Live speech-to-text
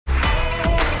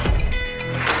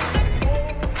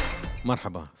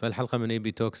مرحبا. في الحلقة من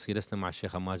اي توكس جلسنا مع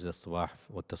الشيخة ماجدة الصباح،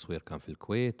 والتصوير كان في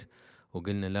الكويت،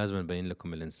 وقلنا لازم نبين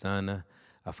لكم الإنسانة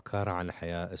أفكارها عن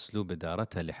الحياة، أسلوب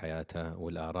إدارتها لحياتها،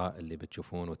 والآراء اللي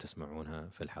بتشوفون وتسمعونها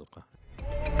في الحلقة.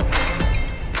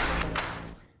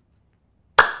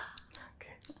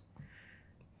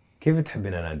 كيف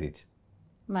تحبين أناديك؟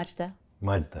 ماجدة.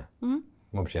 ماجدة.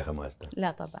 مو بشيخة ماجدة.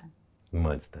 لا طبعا.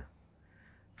 ماجدة.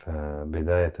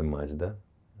 فبداية ماجدة،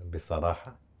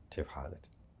 بصراحة كيف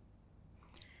حالك؟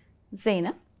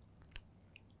 زينة.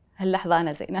 هاللحظة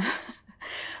أنا زينة.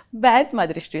 بعد ما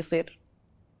أدري إيش يصير.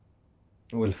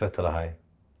 والفترة هاي؟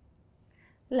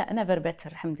 لا نيفر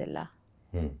بيتر الحمد لله.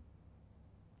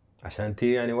 عشان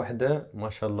انتي يعني وحدة ما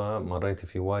شاء الله مريتي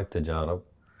في وايد تجارب،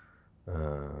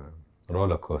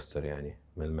 رولر كوستر يعني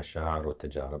من المشاعر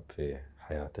والتجارب في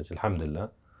حياتك الحمد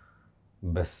لله.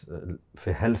 بس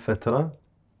في هالفترة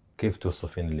كيف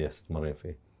توصفين اللي تمرين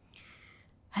فيه؟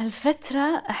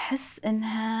 هالفترة أحس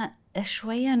إنها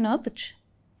شوية نضج.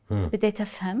 بديت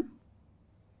أفهم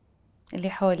اللي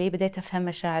حولي، بديت أفهم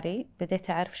مشاعري، بديت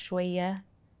أعرف شوية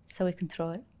أسوي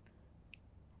كنترول.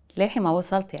 للحين ما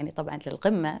وصلت يعني طبعا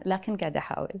للقمة، لكن قاعدة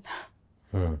أحاول.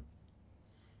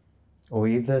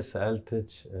 وإذا سألتك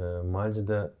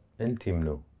ماجدة أنت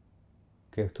منو؟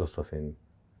 كيف توصفين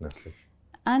نفسك؟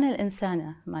 أنا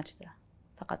الإنسانة ماجدة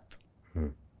فقط.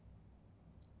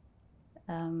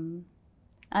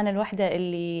 أنا الوحدة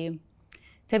اللي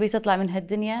تبي تطلع من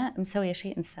هالدنيا مسوية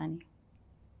شيء إنساني.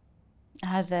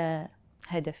 هذا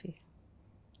هدفي.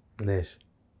 ليش؟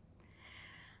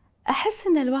 أحس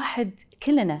إن الواحد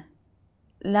كلنا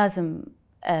لازم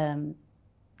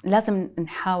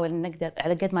نحاول نقدر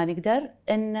على قد ما نقدر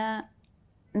إن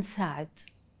نساعد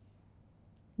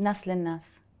ناس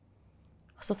للناس،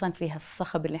 خصوصاً في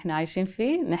هالصخب اللي إحنا عايشين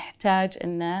فيه. نحتاج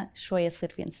إن شوية يصير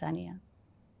في إنسانية.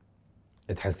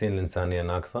 تحسين الإنسانية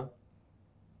ناقصة؟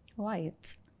 وايد.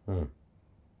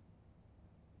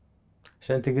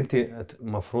 عشان انت قلتي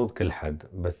مفروض كل حد،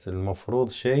 بس المفروض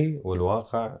شيء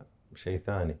والواقع شيء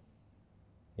ثاني.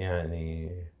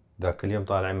 يعني ذاك اليوم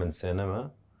طالع من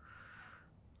سينما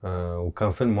وكان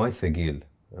فيلم وايد ثقيل.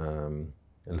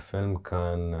 الفيلم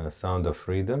كان ساوند اوف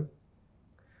فريدم،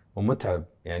 ومتعب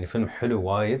يعني فيلم حلو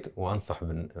وايد وانصح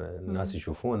الناس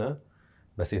يشوفونه.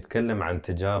 بس يتكلم عن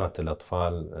تجارة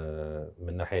الأطفال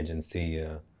من ناحية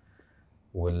جنسية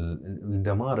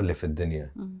والدمار اللي في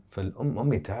الدنيا.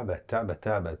 فالأم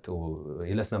تعبت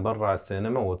وجلسنا برا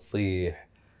السينما وتصيح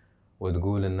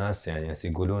وتقول الناس يعني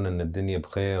يقولون ان الدنيا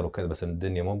بخير وكذا، بس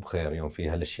الدنيا مو بخير يوم في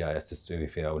هالاشياء تستوي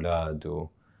فيها اولاد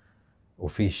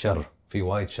وفي شر، في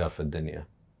وايد شر في الدنيا.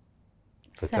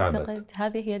 بس فتعبت. أعتقد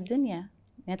هذه هي الدنيا.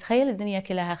 يعني تخيل الدنيا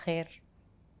كلها خير،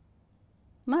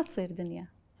 ما تصير دنيا.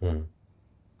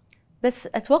 بس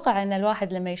أتوقع أن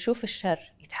الواحد لما يشوف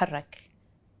الشر يتحرك،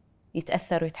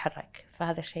 يتأثر ويتحرك.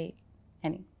 فهذا شيء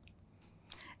يعني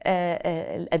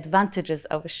الادفانتجز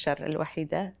أو الشر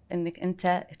الوحيدة أنك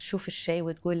أنت تشوف الشيء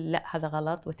وتقول لا هذا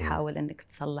غلط، وتحاول أنك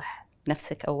تصلح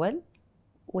نفسك أول،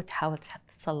 وتحاول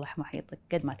تصلح محيطك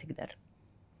قد ما تقدر.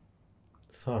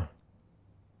 صح.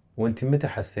 وانت متى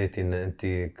حسيتي ان انت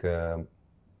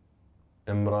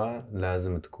كامرأة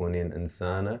لازم تكونين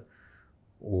انسانة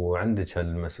وعندك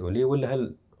هالمسؤولية، ولا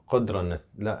هالقدرة ان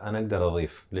لا انا اقدر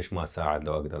اضيف، ليش ما اساعد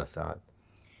لو اقدر اساعد؟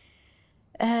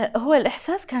 هو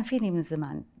الإحساس كان فيني من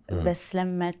زمان. بس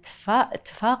لما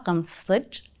تفاقم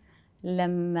الصج،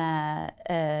 لما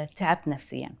تعبت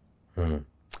نفسيا.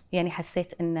 يعني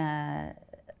حسيت أن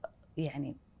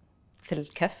يعني في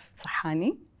الكف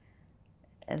صحاني.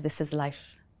 This is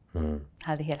life.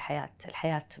 هذه هي الحياة.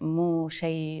 الحياة مو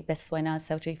شيء بس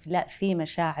وناسة وشيء، لا، في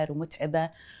مشاعر ومتعبة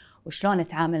وشلون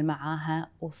نتعامل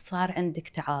معاها. وصار عندك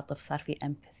تعاطف، صار في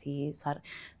empathy،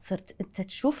 صرت أنت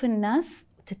تشوف الناس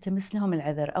وتلتمس لهم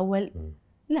العذر.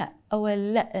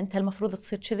 أول لا أنت المفروض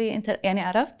تصير كذي، أنت يعني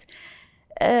عرفت.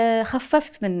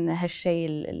 خففت من هالشيء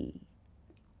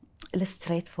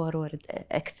الستريت فورورد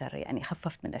أكثر، يعني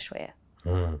خففت منه شوية.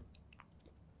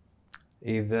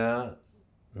 إذا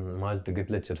ماجدة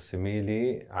قلت لك ارسمي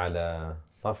لي على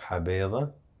صفحة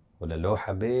بيضة ولا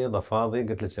لوحة بيضة فاضية،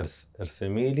 قلت لك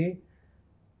ارسمي لي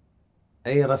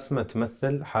أي رسمة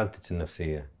تمثل حالتك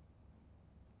النفسية.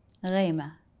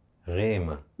 غيمة.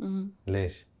 غيمة.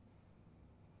 ليش؟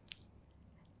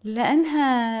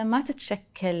 لأنها ما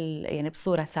تتشكل يعني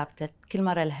بصورة ثابتة، كل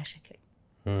مرة لها شكل.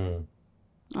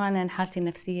 وأنا حالتي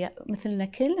النفسية مثلنا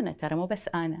كلنا، ترى مو بس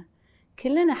أنا،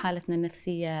 كلنا حالتنا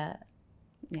النفسية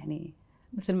يعني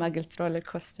مثل ما قلت رولر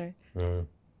كوستر.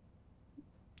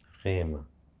 غيمة.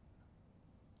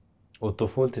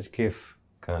 وطفولتك كيف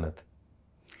كانت؟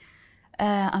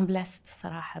 I'm blessed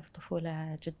صراحة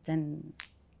بطفولة جدا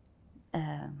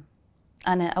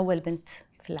أنا أول بنت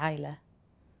في العائلة،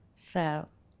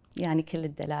 يعني كل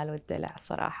الدلال والدلع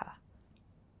صراحة.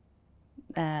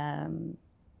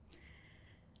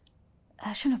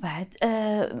 شنو بعد؟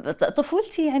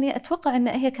 طفولتي يعني أتوقع أن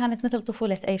هي كانت مثل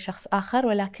طفولة أي شخص آخر،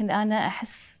 ولكن أنا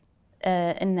أحس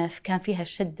أن كان فيها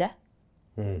شدة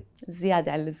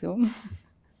زيادة عن اللزوم.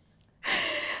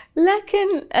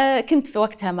 لكن كنت في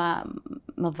وقتها ما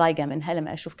متضايقة منها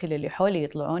لما أشوف كل اللي حولي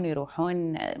يطلعون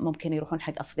يروحون، ممكن يروحون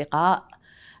حق أصدقاء،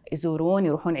 يزورون،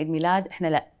 يروحون عيد ميلاد. إحنا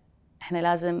لا، إحنا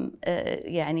لازم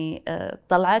يعني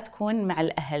طلعة تكون مع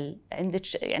الأهل.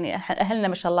 عندك يعني أهلنا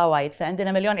ما شاء الله وايد،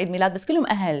 فعندنا مليون عيد ميلاد بس كلهم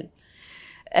أهل.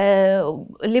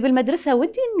 اللي بالمدرسة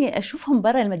ودي إني أشوفهم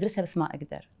برا المدرسة بس ما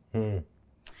أقدر.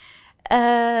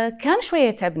 كان شوية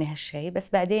يتعبني هالشيء،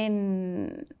 بس بعدين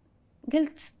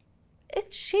قلت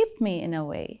it shaped me in a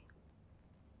way.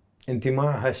 انت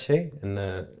مع هالشيء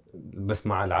انه بس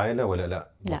مع العائله ولا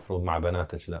لا؟ لا. المفروض مع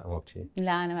بناتك لا مو بشيء؟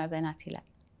 لا انا مع بناتي لا.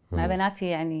 مع بناتي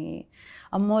يعني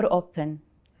I'm more open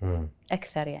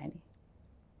اكثر يعني.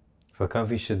 فكان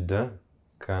في شده،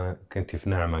 كنتي في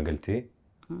نعمه قلتي،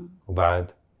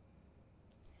 وبعد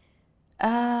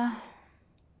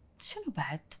شنو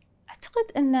بعد؟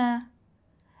 اعتقد انه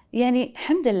يعني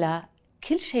الحمد لله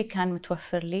كل شيء كان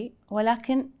متوفر لي،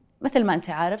 ولكن مثل ما انت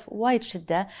عارف وايد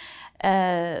شده.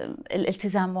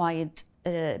 الالتزام وايد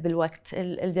بالوقت،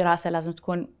 الدراسه لازم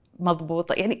تكون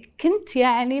مضبوطه، يعني كنت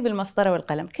يعني بالمسطره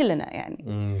والقلم كلنا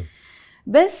يعني.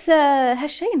 بس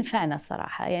هالشيء نفعنا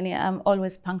صراحه، يعني I'm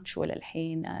always punctual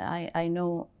الحين. I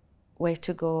know where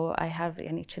to go. I have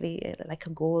يعني كذي like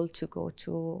a goal to go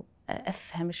to.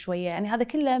 افهم شويه يعني. هذا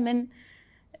كله من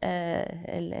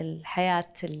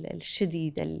الحياة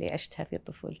الشديدة اللي عشتها في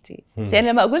طفولتي. يعني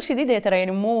لما أقول شديدة ترى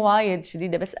يعني مو وايد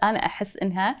شديدة، بس أنا أحس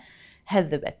إنها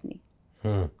هذبتني.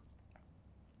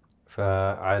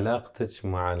 فعلاقتك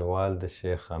مع الوالدة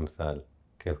الشيخة مثال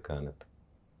كيف كانت؟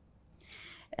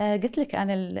 قلت لك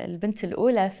أنا البنت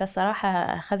الأولى،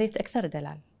 فصراحة خذيت أكثر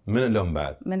دلال من الأم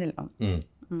بعد؟ من الأم.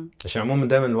 عشان عموما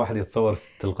دائما الواحد يتصور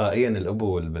تلقائيا الأب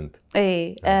والبنت.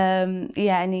 إيه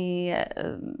يعني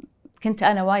كنت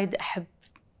أنا وايد أحب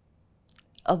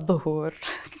الظهور.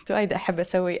 كنت وايد أحب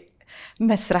أسوي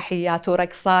مسرحيات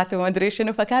ورقصات وما أدري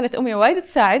شنو، فكانت أمي وايد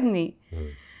تساعدني.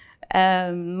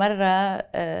 مرة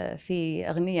في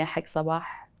أغنية حق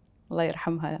صباح، الله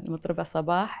يرحمها المطربة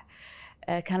صباح،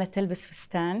 كانت تلبس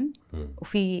فستان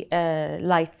وفي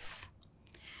لايتس،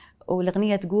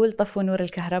 والأغنية تقول طفوا نور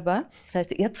الكهرباء،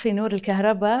 فيطفي نور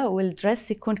الكهرباء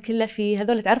والدرس يكون كله في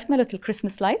هذول، تعرفت ملوت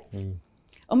الكريسماس لايتس.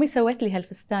 أمي سوت لي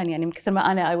هالفستان، يعني من كثر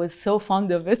ما أنا I was so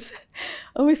fond of it.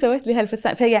 أمي سوت لي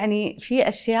هالفستان، فيعني في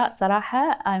أشياء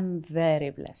صراحة I'm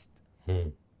very blessed.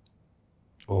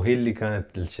 وهي اللي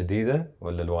كانت الشديدة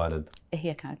ولا الوالد؟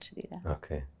 هي كانت شديدة.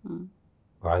 أوكي.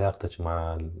 وعلاقتك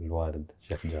مع الوالد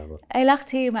شيخ جابر؟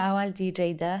 علاقتي مع والدي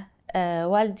جيدة.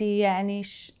 والدي يعني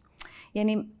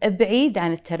يعني بعيد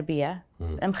عن التربية،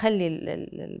 مخلي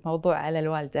الموضوع على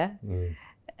الوالدة.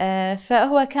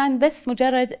 فهو كان بس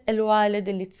مجرد الوالد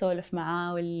اللي تسولف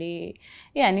معاه واللي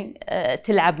يعني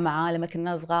تلعب معاه لما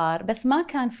كنا صغار، بس ما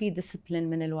كان في ديسيبلين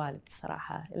من الوالد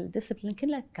صراحة. الديسيبلين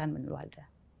كله كان من الوالدة.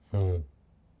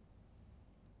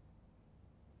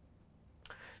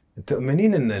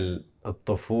 تؤمنين أن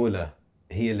الطفولة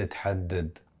هي اللي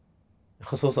تحدد،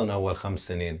 خصوصا أول 5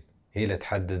 سنين، هي اللي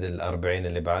تحدد 40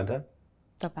 اللي بعدها؟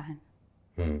 طبعا.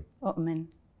 أؤمن،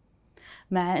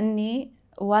 مع أني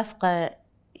واثقة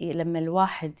لما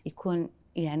الواحد يكون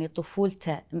يعني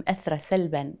طفولته مأثرة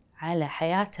سلبا على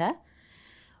حياته،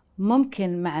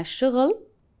 ممكن مع الشغل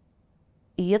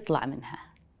يطلع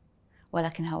منها،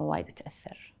 ولكنها وايد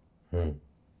تأثر.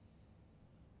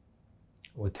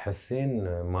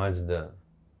 وتحسين ماجدة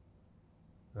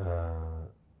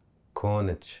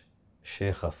كونك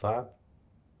شيخة صعب؟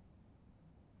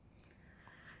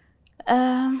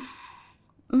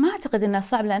 ما أعتقد أنه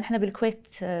صعب، لأن إحنا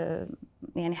بالكويت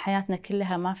يعني حياتنا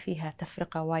كلها ما فيها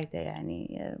تفرقة وايدة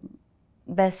يعني.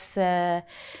 بس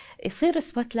يصير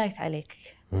سبوت لايت عليك.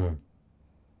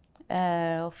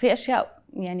 وفي أشياء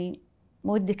يعني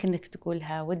ودك إنك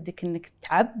تقولها، ودك إنك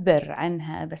تعبر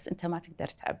عنها، بس أنت ما تقدر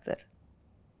تعبر.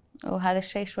 وهذا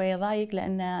الشيء شوية ضايق،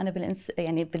 لأن أنا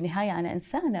يعني بالنهاية أنا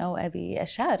إنسانة وأبي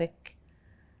أشارك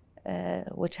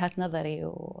وجهات نظري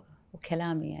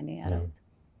وكلامي يعني. عرفت؟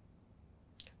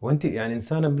 وانت يعني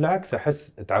إنسانة بالعكس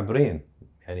أحس تعبرين،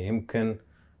 يعني يمكن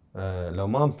لو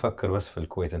ما نفكر بس في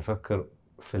الكويت، نفكر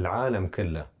في العالم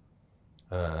كله.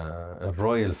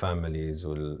 الرويال فاميليز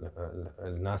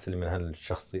والناس اللي من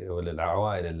هالشخصية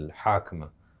والعوائل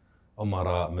الحاكمة،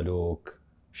 أمراء، ملوك،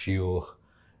 شيوخ،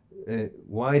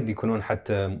 وايد يكونون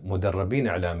حتى مدربين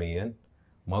إعلاميا،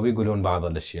 ما بيقولون بعض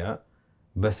الأشياء،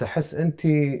 بس أحس أنت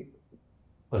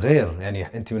غير، يعني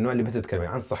أنت من النوع اللي بتتكلمي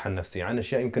عن الصحة النفسية، عن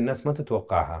أشياء يمكن الناس ما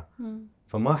تتوقعها.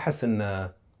 فما أحس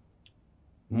إنه،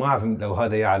 ما أعرف لو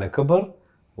هذا يا على كبر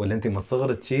ولا أنت من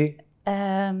صغرك شيء.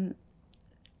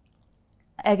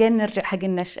 أجل نرجع حق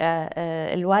النشأة.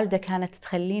 الوالدة كانت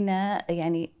تخلينا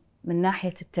يعني من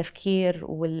ناحية التفكير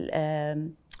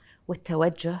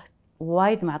والتوجه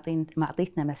وايد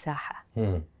معطيتنا مساحة،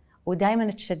 ودائما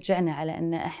تشجعنا على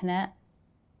أن إحنا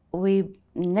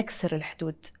ونكسر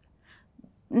الحدود.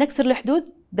 نكسر الحدود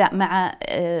مع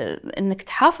أنك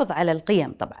تحافظ على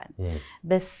القيم طبعا.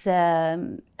 بس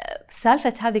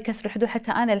سالفة هذه كسر الحدود،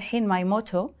 حتى أنا الحين ماي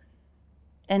موتو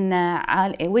أن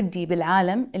ودي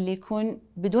بالعالم اللي يكون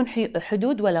بدون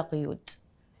حدود ولا قيود.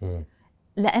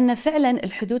 لأن فعلا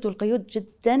الحدود والقيود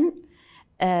جدا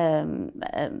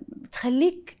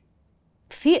تخليك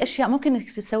في أشياء ممكن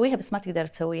إنك تسويها بس ما تقدر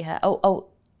تسويها، أو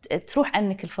تروح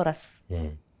عنك الفرص.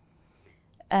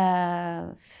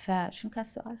 فشنو كان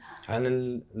السؤال؟ عن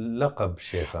اللقب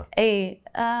شيخة. أي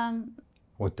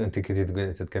وانت كنت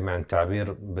تتكلمي عن تعبير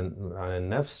عن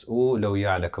النفس ولو يا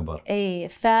على كبر. اي،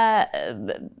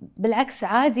 فبالعكس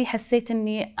عادي حسيت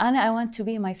اني انا I want to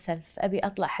be myself. ابي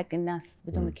اطلع حق الناس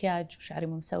بدون مكياج وشعري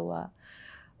مسوى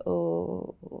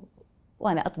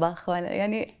وانا اطبخ، وانا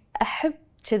يعني احب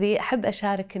كذي، احب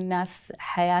اشارك الناس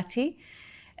حياتي.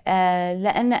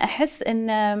 لان احس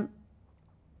ان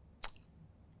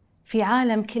في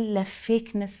عالم كله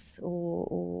فيكنس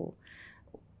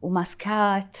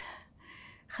وماسكات.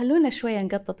 خلونا شوية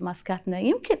نقطط ماسكاتنا.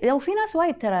 يمكن لو في ناس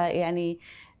وايد ترى يعني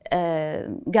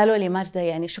قالوا لي ماجدة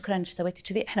يعني شكرا انك سويتي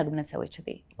كذي، احنا قمنا نسوي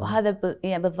كذي. وهذا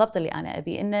يعني بالضبط اللي انا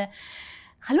ابي، انه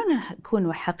خلونا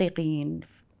نكون حقيقيين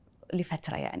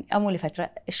لفترة، يعني او مو لفترة،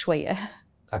 شوية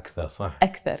اكثر. صح،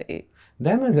 اكثر. اي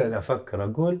دائما افكر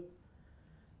اقول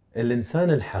الانسان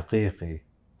الحقيقي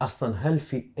اصلا، هل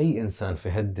في اي انسان في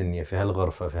هالدنيا، في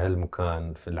هالغرفة، في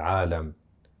هالمكان، في العالم،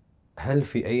 هل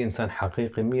في أي إنسان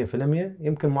حقيقي 100%؟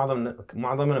 يمكن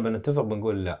معظمنا بنتفق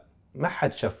بنقول لا، ما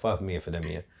حد شفاف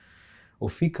 100%.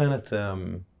 وفي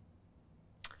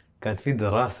كانت في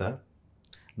دراسة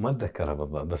ما أتذكرها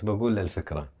بالضبط، بس بقول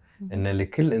الفكرة إن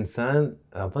لكل إنسان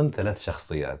أظن 3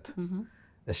 شخصيات.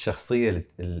 الشخصية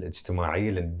الاجتماعية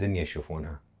اللي الدنيا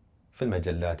يشوفونها في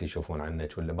المجلات، يشوفون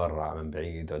عنك، ولا برا من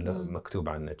بعيد، ولا مكتوب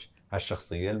عنك.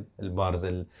 هالشخصية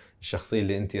البارزة، الشخصية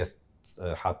اللي أنت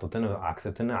حاطتنا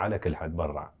عكستنا على كل حد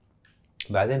برا.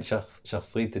 بعدين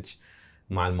شخصيتك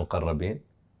مع المقربين،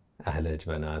 أهلك،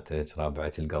 بناتك،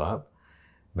 رابعك القراب.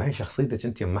 بعدين شخصيتك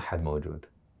أنت ما حد موجود.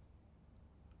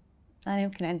 أنا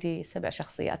يمكن عندي 7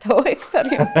 شخصيات أو أكثر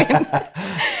يمكن.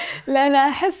 لأن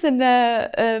أحس أن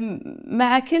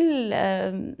مع كل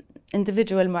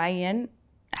individual معين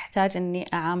أحتاج أني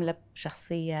أعامله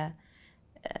بشخصية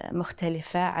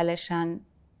مختلفة علشان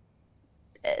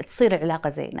تصير العلاقة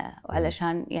زينة،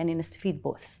 وعلشان يعني نستفيد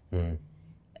بوث.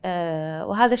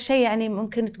 وهذا الشيء يعني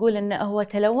ممكن تقول أنه هو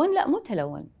تلون، لا مو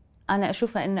تلون. أنا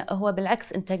أشوفه أنه هو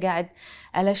بالعكس، أنت قاعد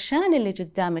علشان اللي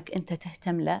قدامك أنت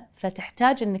تهتم له،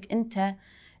 فتحتاج أنك أنت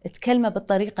تكلمه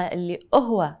بالطريقة اللي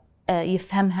هو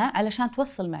يفهمها علشان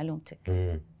توصل معلومتك.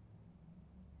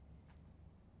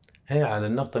 هي على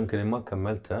النقطة يمكن اللي ما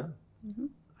كملتها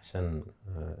عشان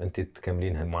أنت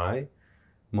تكملينها معي،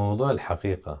 موضوع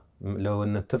الحقيقة. لو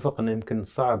نتفق أنه يمكن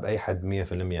صعب أي حد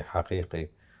 100% حقيقي،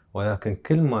 ولكن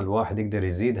كل ما الواحد يقدر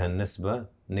يزيد هالنسبة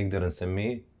نقدر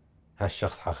نسميه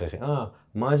هالشخص حقيقي.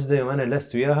 ماجدة يوم أنا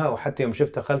لست وياها، وحتى يوم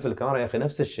شفتها خلف الكاميرا يا أخي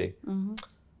نفس الشيء.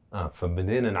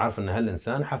 فبدينا نعرف أن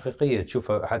هالإنسان حقيقية،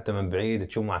 تشوفه حتى من بعيد،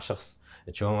 تشوف مع شخص،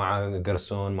 تشوفه مع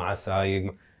قرصون، مع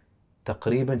سايق،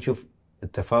 تقريبا شوف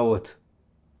التفاوت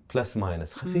بلس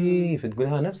ماينس خفيف،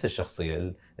 تقولها نفس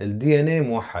الشخصية، الدي ان اي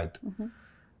موحد.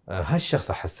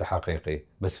 هالشخص أحسه حقيقي.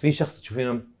 بس في شخص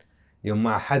تشوفينه يوم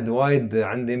مع حد وايد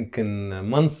عنده يمكن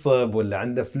منصب، ولا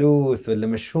عنده فلوس، ولا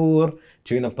مشهور،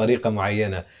 تشوفينه بطريقة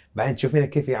معينة. بعدين تشوفينه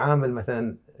كيف يعامل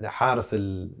مثلا حارس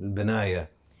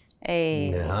البناية.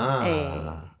 اي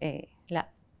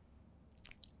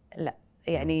لا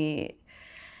يعني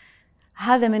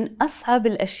هذا من أصعب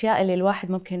الأشياء اللي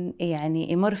الواحد ممكن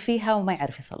يعني يمر فيها وما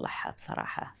يعرف يصلحها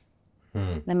بصراحة.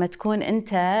 لما تكون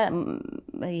أنت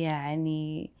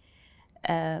يعني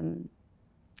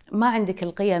ما عندك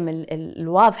القيم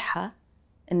الواضحة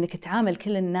أنك تعامل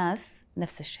كل الناس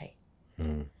نفس الشيء.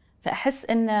 فأحس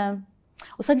أنه،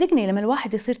 وصدقني لما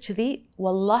الواحد يصير كذي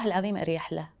والله العظيم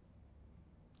أريح له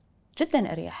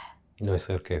جدا. أريح لو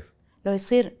يصير كيف؟ لو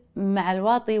يصير مع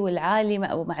الواطي والعالي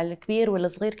أو مع الكبير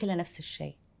والصغير كله نفس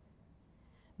الشيء،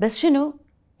 بس شنو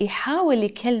يحاول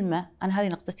يكلمه. أنا هذه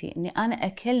نقطتي، أني أنا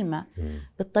أكلمه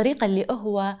بالطريقة اللي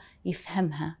هو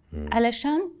يفهمها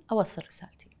علشان أوصل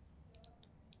رسالتي.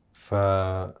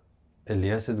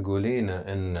 فالياس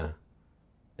تقولينا ان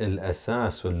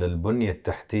الاساس ولا البنية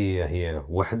التحتية هي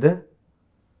وحدة،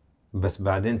 بس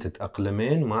بعدين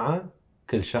تتأقلمين مع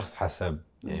كل شخص حسب،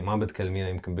 يعني ما بتكلمينه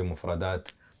يمكن بمفردات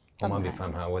وما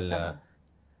بيفهمها، ولا طبعاً.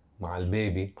 مع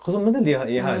البيبي خصوصا مثل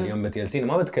ياها اليوم بتجلسين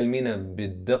ما بتكلمينه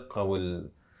بالدقة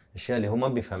والاشياء اللي هو ما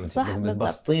بيفهم، بس صح، بالضبط.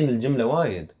 بتبسطين الجملة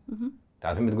وايد.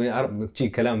 تعرفين بتقولين شي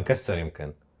كلام مكسر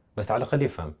يمكن، بس على الأقل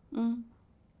يفهم.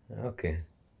 اوكي.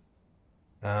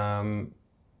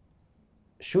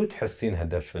 شو تحسين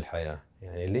هدف في الحياة؟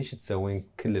 يعني ليش تسوين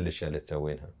كل الاشياء اللي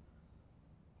تسوينها؟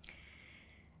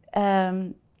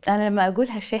 أنا لما أقول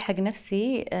هالشيء حق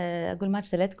نفسي أقول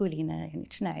ماجدة لا تقولينه، يعني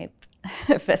كنا عيب.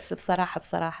 بس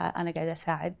بصراحة أنا قاعدة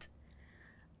أساعد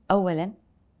أولاً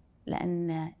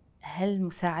لأن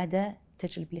هالمساعدة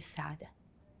تجلب لي السعادة.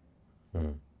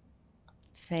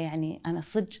 فيعني أنا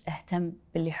صدق أهتم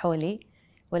باللي حولي،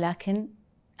 ولكن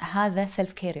هذا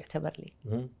سيلف كير يعتبر لي.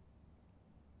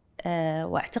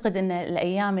 وأعتقد أن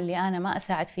الأيام اللي أنا ما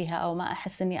أساعد فيها أو ما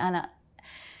أحس أني أنا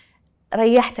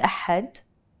ريحت أحد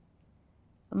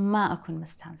ما أكون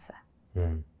مستانسة.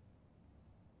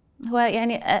 هو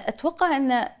يعني أتوقع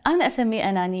أن أنا أسميه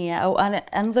أنانية، أو أنا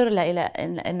أنظر له إلى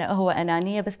أنه هو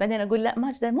أنانية، بس بعدين أقول لا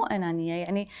ماجدة مو أنانية،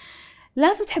 يعني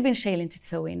لازم تحبين الشيء اللي أنت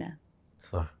تسوينه.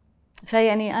 صح.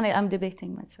 فيعني أنا I'm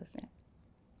debating myself يعني.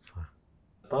 صح.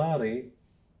 طاري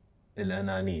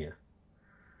الأنانية،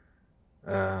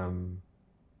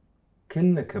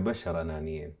 كلنا كبشر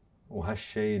أنانيين،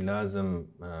 وهالشيء لازم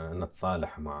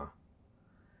نتصالح معه.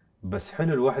 بس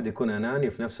حلو الواحد يكون أناني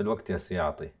وفي نفس الوقت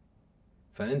يعطي.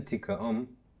 فأنت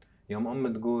كأم، يوم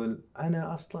أم تقول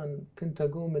أنا أصلا كنت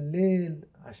أقوم الليل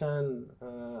عشان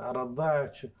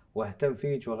أرضعك وأهتم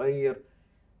فيك وأغير.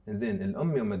 زين،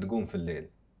 الأم يوم تقوم في الليل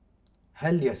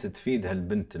هل يستفيد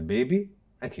هالبنت البيبي؟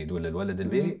 أكيد، ولا الولد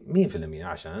البيبي 100%،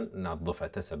 عشان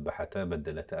نظفته سبحته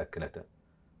بدلته أكلته،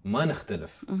 ما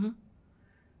نختلف.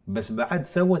 بس بعد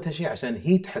سوت هالشيء عشان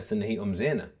هي تحس إن هي أم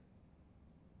زينة.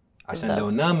 عشان بالضبط. لو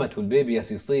نامت والبيبي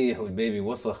يصيح والبيبي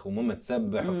وسخ وماما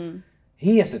تسبح،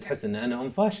 هي تحس إن أنا أم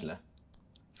فاشلة.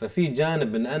 ففي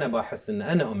جانب إن أنا بحس إن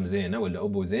أنا أم زينة ولا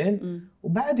أبو زين،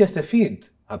 وبعد يستفيد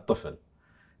هالطفل.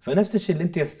 فنفس الشيء اللي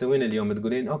أنت تسوين اليوم،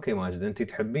 تقولين أوكي ماجدة أنت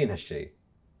تحبين هالشيء،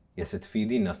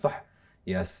 تفيديننا صح،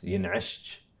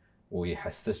 ينعشك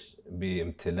ويحسسك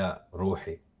بامتلاء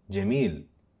روحي جميل،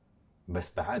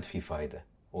 بس بعد في فايدة،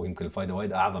 ويمكن الفايدة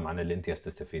وايد أعظم عن اللي أنت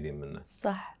تستفيدين منه.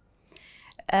 صح.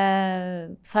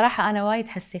 بصراحة أنا وايد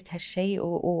حسيت هالشيء،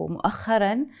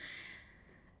 ومؤخراً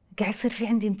قاعد يصير في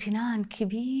عندي امتنان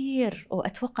كبير،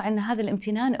 وأتوقع أن هذا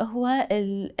الامتنان هو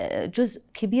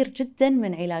جزء كبير جداً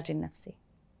من علاجي النفسي.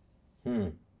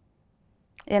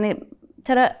 يعني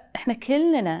ترى إحنا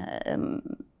كلنا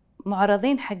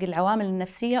معرضين حق العوامل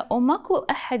النفسية، وماكو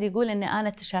أحد يقول أن أنا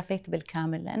تشافيت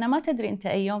بالكامل، لأن ما تدري أنت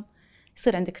أي يوم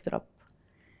يصير عندك دروب.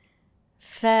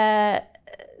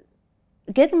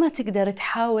 قد ما تقدر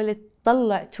تحاول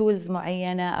تطلع تولز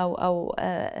معينة أو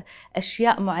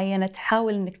أشياء معينة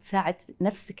تحاول إنك تساعد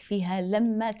نفسك فيها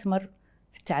لما تمر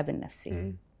في التعب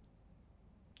النفسي.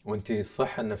 وانتي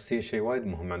الصحة النفسية شيء وايد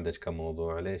مهم عندك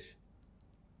كموضوع، ليش؟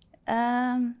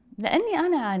 لأني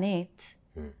أنا عانيت،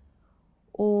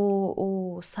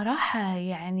 وصراحة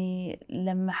يعني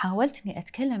لما حاولت إني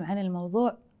أتكلم عن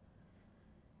الموضوع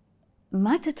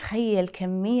ما تتخيل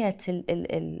كمية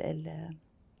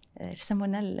ايش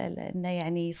يسمونه انه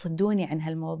يعني يصدوني عن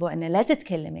هالموضوع، انه لا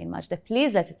تتكلمين ماجدة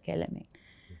بليز لا تتكلمين.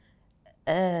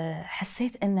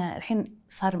 حسيت ان الحين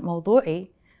صار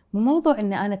موضوعي مو موضوع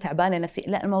ان انا تعبانه نفسي،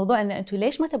 لا، الموضوع ان انتم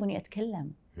ليش ما تبوني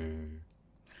اتكلم.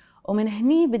 ومن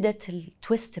هني بدت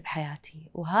التويست بحياتي،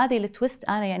 وهذه التويست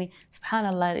انا يعني سبحان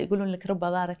الله يقولون لك رب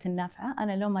ضارة نافعة.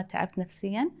 انا لو ما تعبت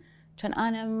نفسيا كان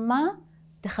انا ما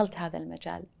دخلت هذا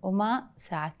المجال وما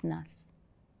ساعدت ناس.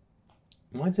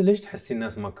 ماجدة ليش تحسين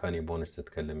الناس ما كانوا يبونك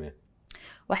تتكلمين؟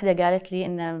 واحدة قالت لي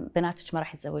إن بناتك ما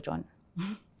راح يتزوجون.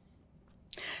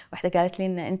 واحدة قالت لي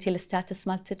إن أنتي الستاتس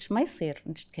مالتك ما يصير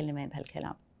إنك تتكلمين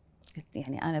بهالكلام. قلت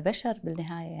يعني أنا بشر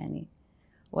بالنهاية يعني،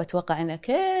 وأتوقع إن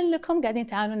كلكم قاعدين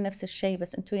تعانون نفس الشيء،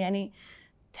 بس أنتوا يعني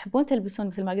تحبون تلبسون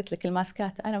مثل ما قلت لك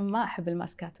الماسكات. أنا ما أحب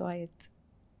الماسكات وايد.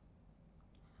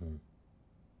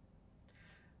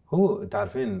 هو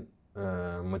تعرفين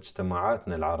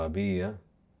مجتمعاتنا العربية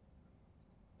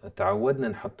تعودنا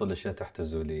نحط الاشياء تحت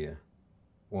الزولية،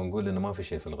 ونقول انه ما في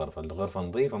شيء في الغرفة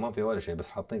نظيفة ما في ولا شيء، بس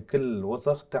حاطين كل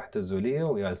وسخ تحت الزولية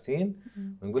وياسين،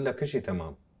 ونقول لك كل شيء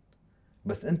تمام.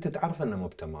 بس انت تعرف انه مو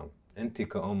تمام، انت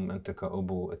كأم انت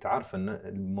كأبو تعرف ان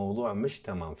الموضوع مش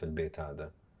تمام في البيت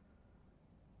هذا.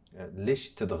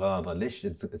 ليش تتغاضى؟ ليش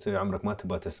تسوي عمرك ما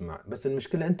تبغى تسمع؟ بس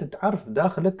المشكلة انت تعرف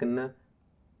داخلك انه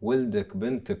ولدك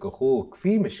بنتك أخوك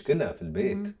في مشكلة في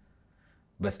البيت،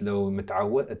 بس لو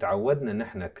تعودنا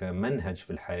نحن كمنهج في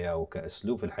الحياة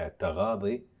وكأسلوب في الحياة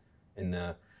التغاضي،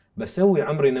 إنه بسوي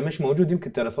عمري إنه مش موجود،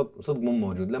 يمكن ترى صدق مو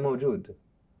موجود، لا موجود.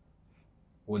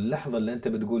 واللحظة اللي أنت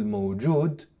بتقول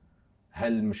موجود،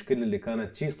 هالمشكلة اللي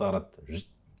كانت شي صارت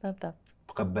بالضبط،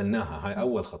 تقبلناها، هاي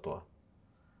أول خطوة.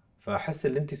 فأحس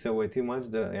اللي أنت سويتيه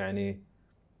ماجدة يعني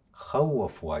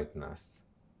خوف وايد ناس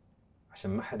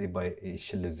عشان ما حد يبغى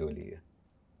يشل الزولية.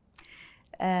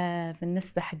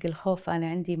 بالنسبة حق الخوف أنا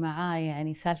عندي معاه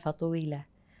يعني سالفة طويلة.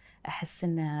 أحس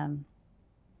إن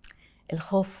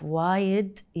الخوف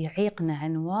وايد يعيقنا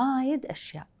عن وايد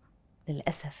أشياء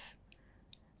للأسف.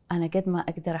 أنا قد ما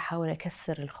أقدر أحاول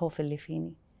أكسر الخوف اللي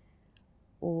فيني،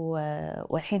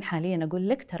 والحين حاليا أقول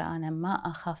لك ترى أنا ما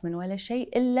أخاف من ولا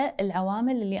شيء إلا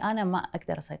العوامل اللي أنا ما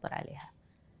أقدر أسيطر عليها.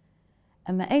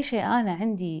 أما أي شيء أنا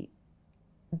عندي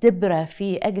دبرة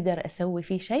فيه أقدر أسوي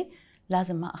فيه شيء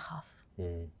لازم ما أخاف.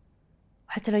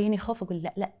 وحتى لو يجيني خوف أقول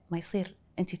لا لا ما يصير،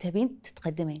 أنت تبين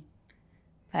تتقدمين،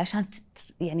 فعشان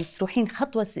يعني تروحين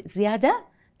خطوة زيادة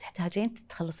تحتاجين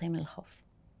تتخلصين من الخوف.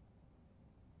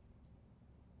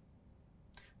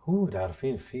 هو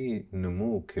تعرفين في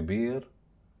نمو كبير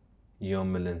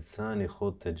يوم الإنسان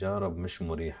يخوض تجارب مش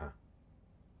مريحة،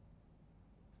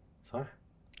 صح؟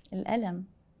 الألم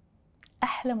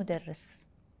أحلى مدرس.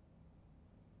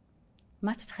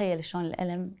 ما تتخيل شلون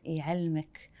الألم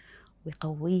يعلمك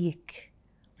ويقويك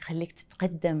ويخليك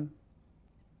تتقدم.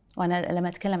 وأنا لما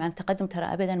أتكلم عن تقدم ترى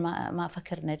أبداً ما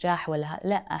أفكر نجاح ولا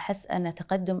لا، أحس أن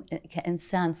تقدم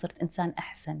كإنسان، صرت إنسان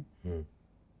أحسن.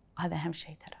 هذا أهم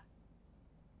شيء ترى.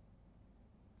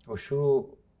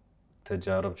 وشو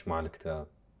تجاربك مع الاكتئاب؟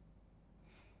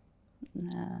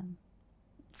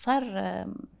 صار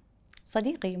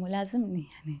صديقي ملازمني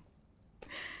يعني،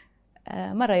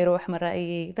 مرة يروح مرة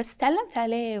يجي، بس تعلمت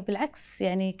عليه. وبالعكس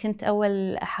يعني كنت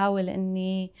أول أحاول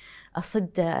أني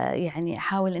أصد، يعني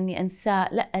أحاول أني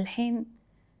أنساه. لا الحين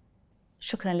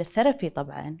شكرا للثيرابي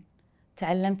طبعا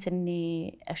تعلمت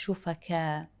أني أشوفه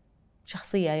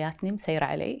كشخصية جاتني مسيرة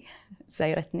علي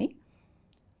سيرتني،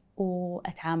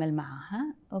 وأتعامل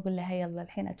معها وأقول لها يلا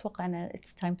الحين أتوقع أن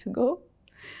it's time to go.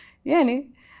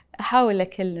 يعني أحاول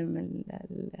أكلم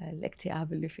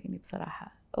الاكتئاب اللي فيني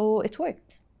بصراحة، و it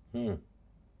worked.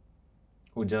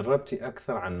 وجربتي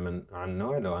أكثر عن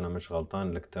نوع؟ لو أنا مش غلطان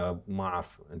الاكتئاب ما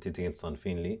أعرف أنت تيجي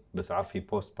تصنفين لي، بس أعرف في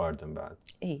بوست باردم بعد.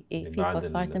 إيه يعني في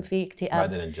بوست باردم، في اكتئاب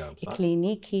بعد الإنجاب، صح؟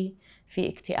 كلينيكي، في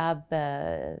اكتئاب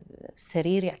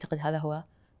سريري أعتقد هذا هو،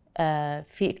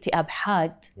 في اكتئاب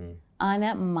حاد.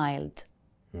 أنا مايلد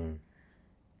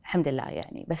الحمد لله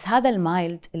يعني. بس هذا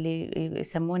المايلد اللي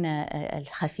يسمونه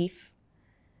الخفيف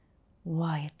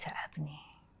وايد تعبني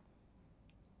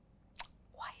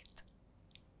وايد.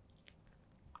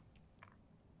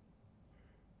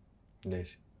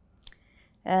 ليش؟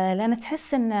 لأن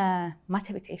تحس إن ما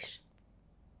تبي تعيش.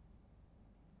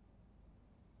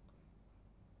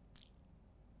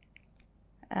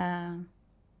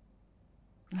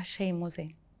 هالشيء مو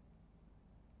زين.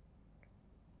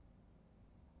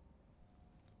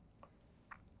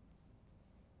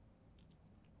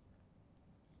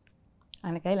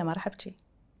 أنا قايلة ما راح أبكي.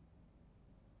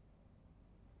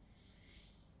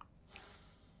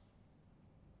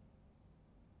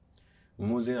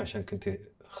 مو زين عشان كنت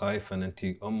خايفة أن أنت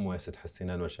أم وهسه تحسين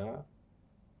المشاعر؟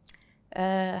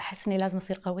 أحس إني لازم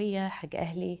أصير قوية حق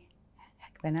أهلي،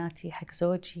 حق بناتي، حق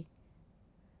زوجي.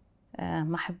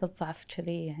 ما أحب الضعف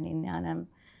كذي، يعني إني أنا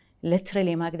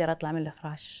literally ما أقدر أطلع من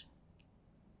الفراش.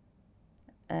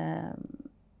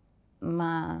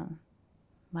 ما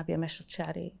أبي أمشط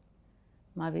شعري،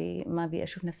 ما أبي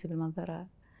أشوف نفسي بالمنظرة.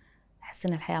 أحس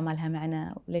إن الحياة ما لها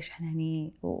معنى، وليش إحنا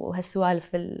هني،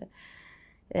 وهالسوالف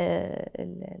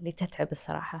اللي تتعب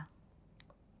الصراحة.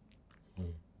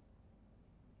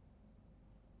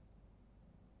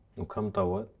 وكم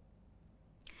طول؟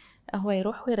 هو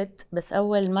يروح ويرد، بس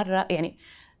أول مرة يعني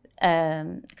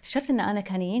اكتشفت إن أنا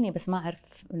كان يجيني بس ما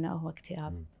أعرف إنه هو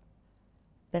اكتئاب.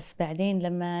 بس بعدين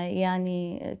لما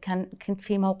يعني كنت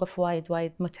في موقف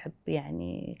وايد متعب،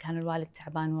 يعني كان الوالد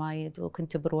تعبان وايد،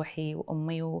 وكنت بروحي،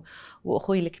 وأمي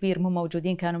وأخوي الكبير مو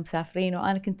موجودين، كانوا مسافرين،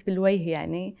 وأنا كنت بالوجه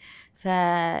يعني.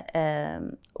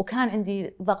 وكان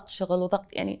عندي ضغط شغل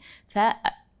وضغط يعني،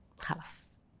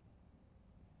 خلاص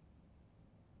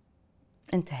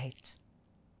انتهيت.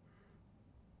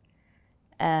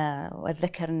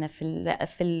 وأتذكر أن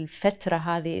في الفترة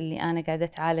هذه اللي أنا قاعدة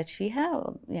أتعالج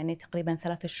فيها، يعني تقريباً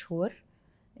 3 شهور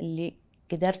اللي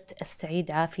قدرت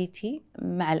أستعيد عافيتي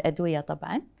مع الأدوية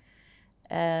طبعاً.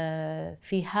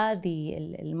 في هذه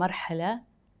المرحلة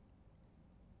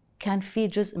كان في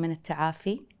جزء من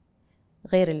التعافي،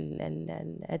 غير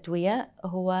الأدوية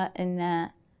هو أن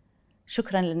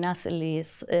شكراً للناس اللي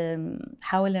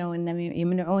حاولوا أن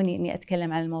يمنعوني أني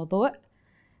أتكلم عن الموضوع.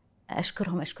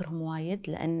 أشكرهم وايد،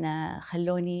 لأن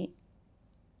خلوني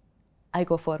I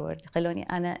go forward، خلوني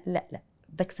أنا لا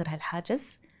بكسر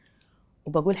هالحاجز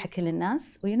وبقول حق كل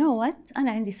الناس. و you know what،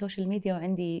 أنا عندي سوشيال ميديا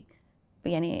وعندي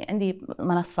عندي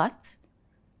منصات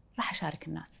راح أشارك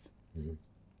الناس.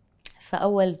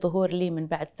 فأول ظهور لي من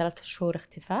بعد 3 شهور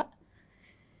اختفاء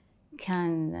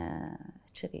كان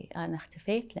كذي، أنا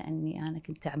اختفيت لأني أنا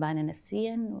كنت تعبانة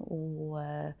نفسياً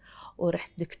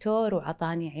ورحت دكتور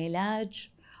وعطاني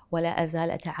علاج ولا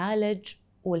أزال أتعالج،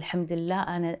 والحمد لله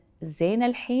أنا زينة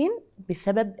الحين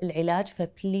بسبب العلاج.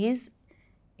 فبليز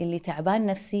اللي تعبان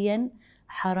نفسياً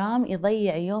حرام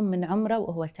يضيع يوم من عمره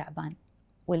وهو تعبان،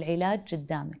 والعلاج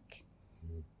قدامك.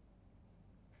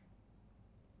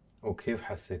 وكيف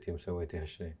حسيتي وسويتي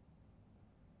هالشيء؟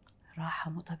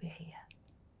 راحة مو طبيعية.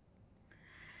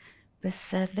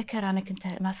 بس أتذكر أنا كنت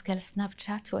ماسكة السناب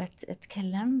شات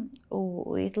وأتكلم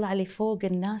ويطلع لي فوق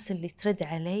الناس اللي ترد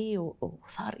علي،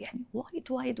 وصار يعني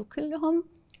وايد وكلهم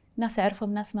ناس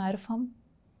أعرفهم ناس ما أعرفهم،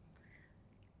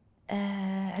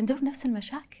 عندهم نفس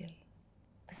المشاكل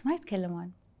بس ما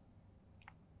يتكلمون.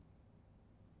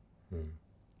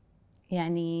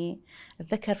 يعني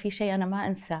أتذكر في شيء أنا ما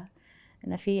أنسى،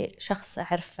 أن في شخص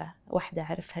أعرفه، واحدة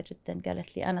أعرفها جدا،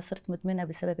 قالت لي أنا صرت مدمنة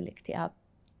بسبب الاكتئاب.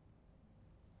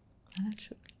 أنا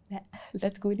شو لا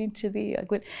تقولين كذي.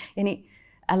 أقول يعني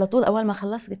على طول أول ما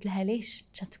خلصت قلت لها ليش؟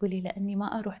 كانت تقولي لأني ما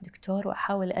أروح دكتور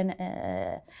وأحاول أنا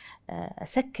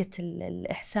أسكت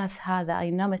الإحساس هذا.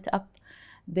 I numb it up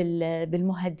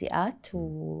بالمهدئات،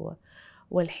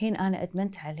 والحين أنا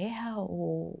أدمنت عليها،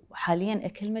 وحاليا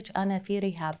أكلمك أنا في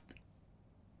ريهاب.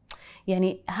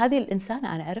 يعني هذه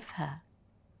الإنسانة أنا أعرفها،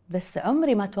 بس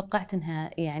عمري ما توقعت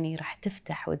إنها يعني راح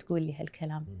تفتح وتقول لي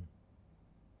هالكلام.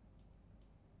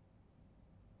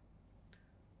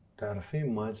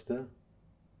 تعرفين ماجدة،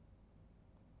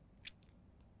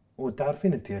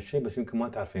 وتعرفين انت هالشيء بس يمكن ما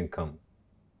تعرفين كم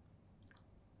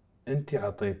انت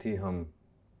عطيتيهم،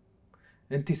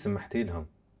 انت سمحتي لهم،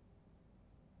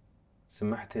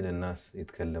 سمحتي للناس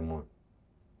يتكلمون.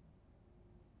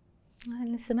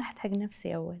 أنا سمحت حق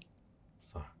نفسي أول.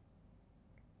 صح.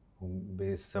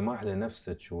 بالسماح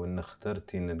لنفسك وان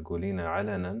اخترتي ان تقولينه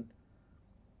علنا،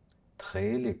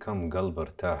 تخيلي كم قلب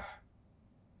ارتاح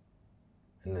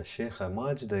ان الشيخة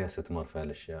ماجدة يستمر في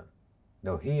هالاشياء.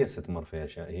 لو هي ستمر في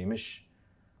هالاشياء، هي مش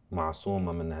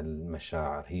معصومة من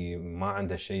هالمشاعر، هي ما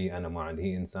عندها شيء انا ما عندي،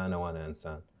 هي انسانة وانا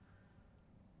انسان،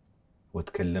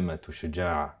 وتكلمت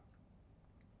وشجاعة.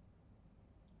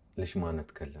 ليش ما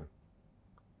نتكلم؟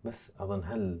 بس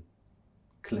اظن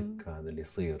كليك هذا اللي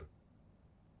يصير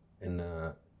ان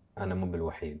انا مو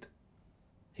بالوحيد،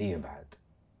 هي بعد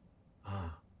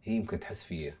هي يمكن تحس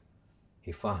فيا،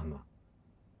 هي فاهمة،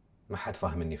 ما حد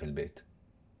فاهمني في البيت.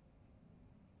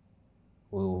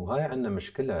 وهاي عندنا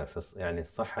مشكلة في يعني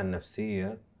الصحة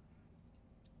النفسية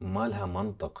ما لها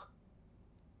منطق.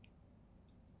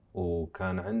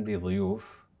 وكان عندي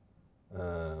ضيوف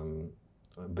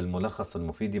بالملخص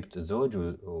المفيد جبت زوج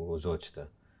وزوجته.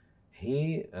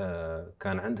 هي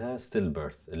كان عندها ستيل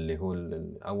بيرث، اللي هو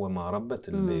اول ما ربت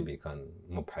البيبي كان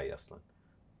مو بحي اصلا،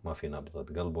 ما في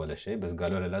نبضة قلب ولا شيء، بس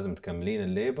قالوا لها لازم تكملين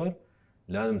الليبر،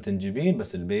 لازم تنجبين،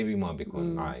 بس البيبي ما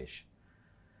بيكون عايش.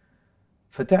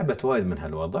 فتعبت وايد من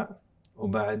هالوضع،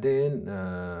 وبعدين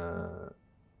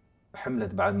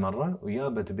حملت بعد مرة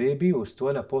ويابت بيبي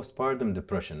واستولى بوست باردم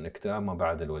ديبرشن، اكتئاب ما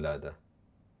بعد الولادة.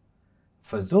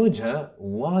 فزوجها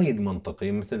وايد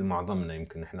منطقي مثل معظمنا،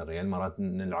 يمكن احنا الرجال مرات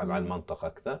نلعب على المنطق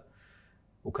اكثر،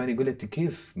 وكان يقول لي انت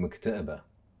كيف مكتئبة؟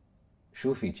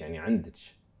 شوفيك يعني عندك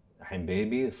الحين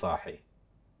بيبي صاحي،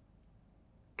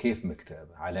 كيف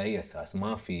مكتئبة؟ على اي اساس؟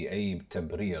 ما في اي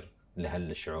تبرير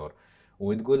لهالشعور.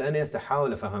 وتقول انا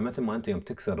احاول افهمها، مثل ما انت يوم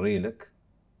تكسر ريلك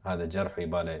هذا جرح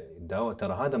يباله يداوى،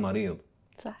 ترى هذا مريض.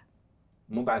 صح.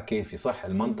 مو بعد كيفي، صح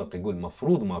المنطق يقول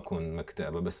مفروض ما اكون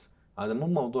مكتئبة، بس هذا مو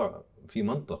موضوع في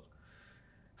منطق.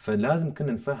 فلازم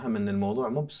كنا نفهم ان الموضوع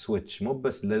مو بسويتش، مو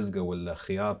بس لزقة ولا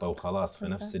خياطة وخلاص في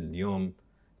نفس اليوم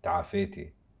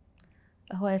تعافيتي.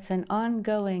 هو it's an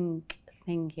ongoing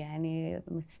thing، يعني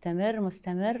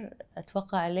مستمر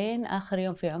أتوقع لين آخر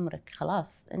يوم في عمرك.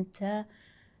 خلاص أنت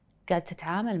قاعد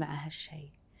تتعامل مع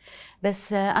هالشيء.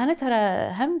 بس أنا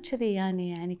ترى هم كذي،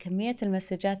 يعني كمية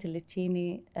المسجات اللي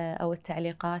تجيني أو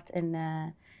التعليقات إن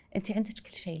أنت عندك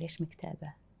كل شيء ليش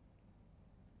مكتئبة؟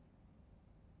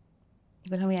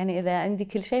 أقول لهم يعني إذا عندي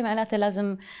كل شيء معناته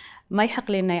لازم ما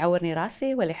يحق لي إنه يعورني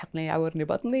راسي، ولا يحق لي يعورني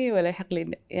بطني، ولا يحق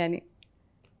لي يعني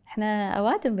إحنا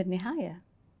أوادم بالنهاية.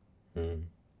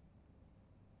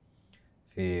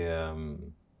 في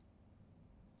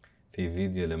في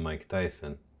فيديو لمايك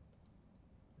تايسون،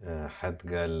 حد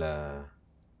قال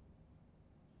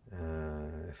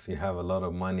if you have a lot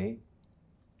of money،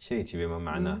 شيء بما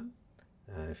معناه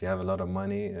if you have a lot of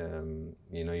money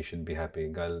you know you should be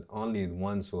happy. قال only the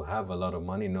ones who have a lot of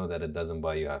money know that it doesn't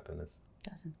buy you happiness.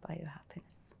 doesn't buy you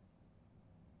happiness.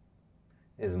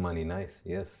 Is money nice?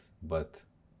 Yes, but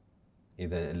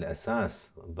إذا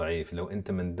الأساس ضعيف، لو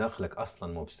أنت من داخلك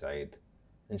أصلاً مو بسعيد،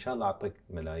 إن شاء الله أعطيك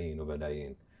ملايين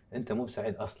وبلايين، أنت مو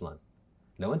بسعيد أصلاً.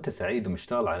 لو أنت سعيد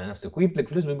ومشتغل على نفسك ويجيب لك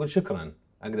فلوس بتقول شكراً،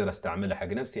 أقدر أستعملها حق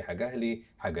نفسي، حق أهلي،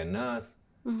 حق الناس،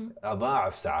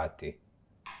 أضاعف سعادتي.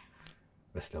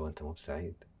 بس لو أنت مو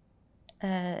بسعيد،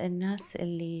 الناس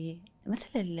اللي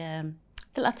مثل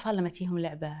الأطفال لما تيهم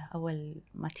لعبة أول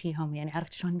ما تيهم، يعني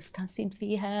عرفت شلون مستانسين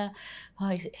فيها،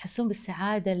 هاي يحسون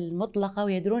بالسعادة المطلقة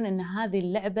ويدرون أن هذه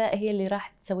اللعبة هي اللي راح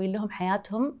تسوي لهم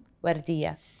حياتهم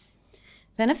وردية.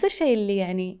 فنفس الشيء اللي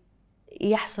يعني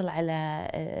يحصل على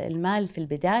المال في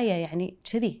البداية، يعني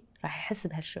كذي راح يحس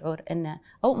بهالشعور أنه،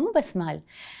 أو مو بس مال،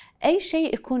 أي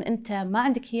شيء يكون أنت ما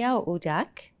عندك إياه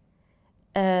وجاك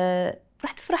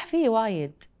راح تفرح فيه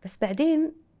وايد، بس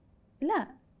بعدين لا،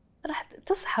 راح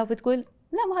تصحى وبتقول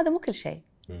لا، ما هذا مو كل شيء.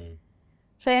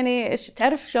 فيعني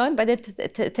تعرف شلون بعدين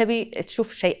تبي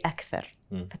تشوف شيء أكثر،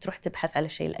 فتروح تبحث على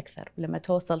الشيء الأكثر، ولما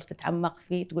توصل وتتعمق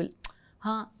فيه تقول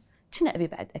ها كنا أبي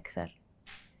بعد أكثر.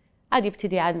 عادي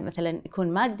يبتدي عاد مثلا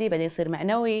يكون مادي، بعدين يصير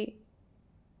معنوي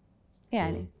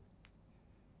يعني.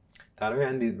 تعرفي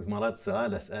عندي مرات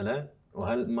سؤال أسأله،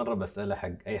 وهالمرة بسأله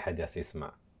حق أي حد جالس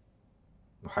يسمع،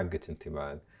 وحقك أنت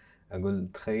بعد. أقول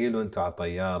تخيلوا أنتوا على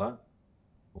طيارة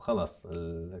وخلاص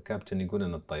الكابتن يقول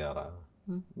إن الطيارة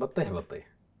بتطيح،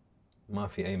 ما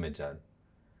في أي مجال.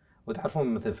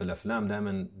 وتعرفون مثل في الأفلام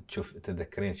دائما تشوف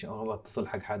تذكرين بتصل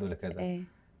حق حد ولا كذا. إيه.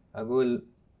 أقول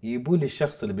يبولي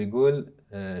الشخص اللي بيقول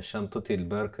شنطتي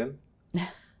البيركن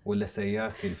ولا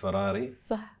سيارتي الفراري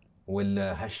صح،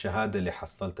 ولا هالشهادة اللي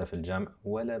حصلتها في الجامعة،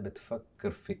 ولا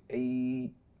بتفكر في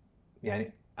أي،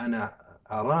 يعني أنا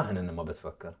أراهن إنه ما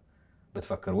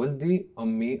بتفكر ولدي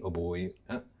أمي أبوي،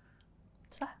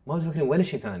 صح. ما بتفكرين ولا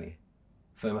شيء ثاني.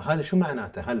 فهذا شو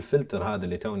معناته؟ هل الفلتر هذا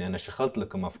اللي توني أنا شخلت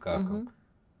لكم أفكاركم،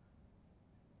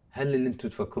 هل اللي أنتم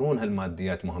تفكرون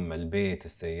هالماديات مهمة، البيت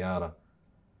السيارة،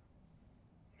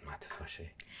 ما تسوى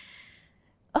شيء.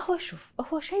 هو شوف،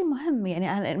 هو شيء مهم،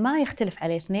 يعني أنا ما يختلف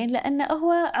عليه اثنين، لأنه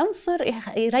هو عنصر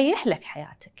يريح لك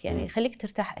حياتك، يعني يخليك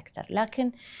ترتاح أكثر،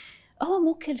 لكن هو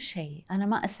مو كل شيء. أنا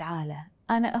ما أسعى له،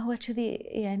 أنا هو كذي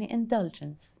يعني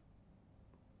indulgence،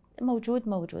 موجود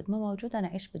مو موجود أنا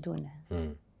أعيش بدونه.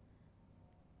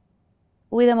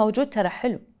 وإذا موجود ترى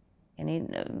حلو، يعني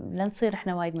لا نصير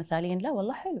إحنا وايد مثاليين، لا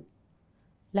والله حلو،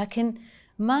 لكن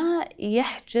ما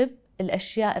يحجب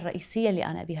الأشياء الرئيسية اللي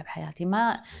أنا أبيها بحياتي،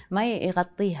 ما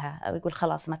يغطيها أو يقول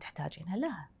خلاص ما تحتاجينها،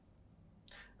 لا.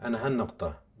 أنا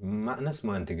هالنقطة نفس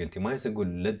ما أنت قلتي، ما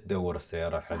يقول لا تدور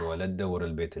السيارة حلوة، لا تدور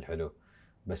البيت الحلو،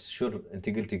 بس شو أنت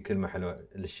قلتي كلمة حلوة،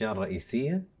 الأشياء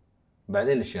الرئيسية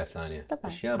بعدين الأشياء الثانية. طبعاً.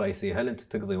 الأشياء الرئيسية، هل أنت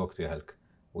تقضي وقت ويا أهلك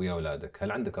ويا أولادك؟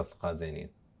 هل عندك أصدقاء زينين؟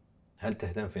 هل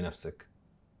تهتم في نفسك؟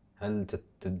 هل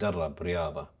تتدرب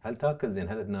رياضة؟ هل تاكل زين؟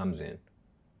 هل تنام زين؟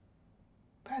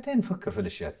 بعدين نفكر في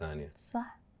الأشياء الثانية.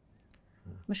 صح.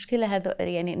 مشكلة هذا،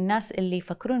 يعني الناس اللي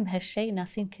يفكرون بهالشيء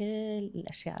ناسين كل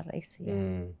الأشياء الرئيسية.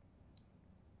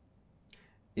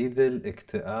 إذا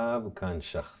الاكتئاب كان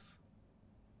شخص،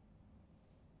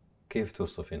 كيف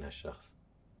توصفين هالشخص؟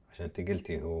 عشان انت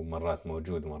قلتي هو مرات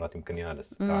موجود ومرات يمكن يالس.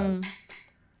 تعال.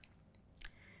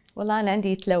 والله أنا عندي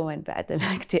يتلون بعد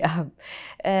الاكتئاب.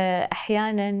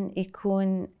 أحياناً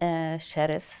يكون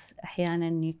شرس،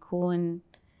 أحياناً يكون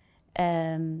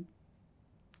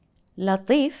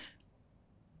لطيف،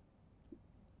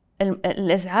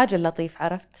 الإزعاج اللطيف،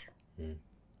 عرفت؟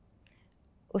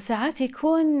 وساعات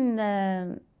يكون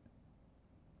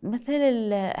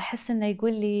مثل أحس إنه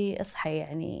يقول لي اصحي،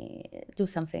 يعني do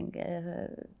something،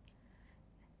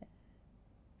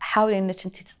 حاولي إنك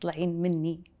أنت تطلعين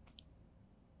مني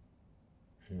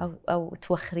أو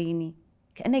توخريني،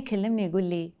 كأنه يكلمني يقول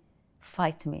لي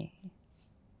fight me.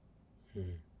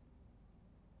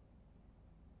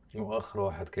 وآخر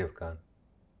واحد كيف كان؟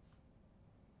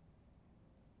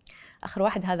 آخر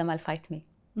واحد هذا مال fight me.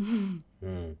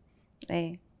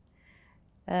 إيه.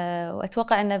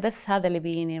 وأتوقع أنه بس هذا اللي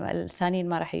بيجيني، الثانيين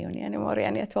ما راح يجوني يعني مور،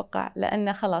 يعني أتوقع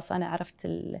لأنه خلاص أنا عرفت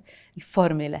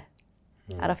الفورميلا،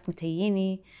 عرفت متى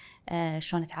يجيني،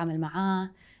 شلون أتعامل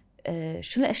معاه،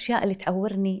 شو الأشياء اللي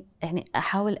تعورني، يعني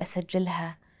أحاول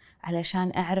أسجلها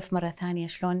علشان أعرف مرة ثانية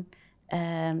شلون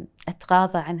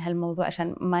أتغاضى عن هالموضوع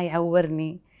عشان ما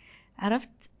يعورني،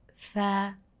 عرفت؟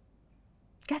 قاعد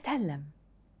أتعلم.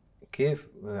 كيف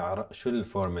شو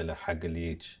الفورمولا حق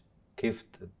اليج؟ كيف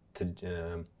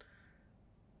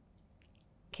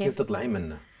كيف تطلعين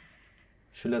منه؟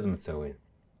 شو لازم تسوين؟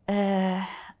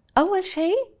 أول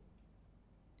شيء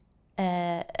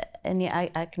إني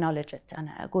acknowledge it،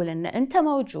 أنا أقول إن أنت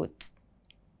موجود،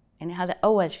 يعني هذا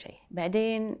أول شيء.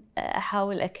 بعدين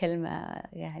أحاول أكلمه،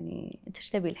 يعني أنت إيش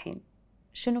تبي الحين؟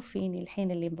 شنو فيني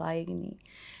الحين اللي مضايقني؟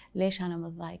 ليش أنا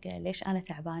متضايقة؟ ليش أنا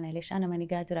تعبانة؟ ليش أنا ماني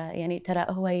قادرة؟ يعني ترى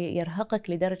هو يرهقك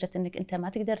لدرجة إنك أنت ما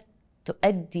تقدر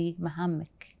تؤدي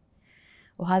مهامك،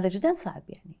 وهذا جدا صعب،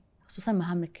 يعني خصوصا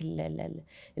مهامك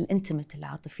الانتمت،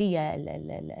 العاطفية،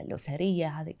 الأسرية،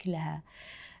 هذه كلها.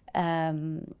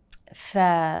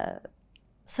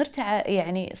 فصرت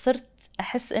يعني صرت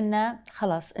أحس إنه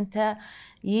خلاص أنت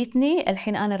جيتني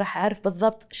الحين، أنا راح أعرف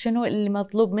بالضبط شنو اللي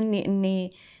مطلوب مني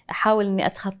إني أحاول إني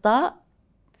أتخطاه.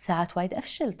 ساعات وايد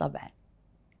أفشل طبعاً،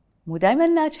 مو دايماً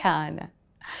ناجحة أنا،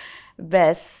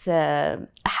 بس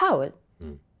أحاول.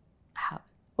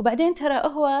 وبعدين ترى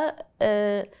هو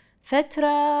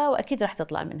فترة وأكيد راح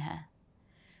تطلع منها.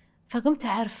 فقمت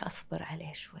أعرف أصبر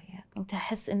عليه شوية، قمت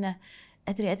أحس إنه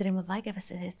أدري مضايقة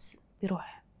بس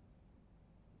بيروح.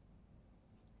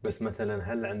 بس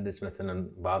مثلا هل عندك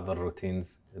مثلا بعض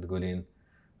الروتينز تقولين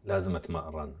لازم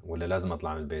أتمرن، ولا لازم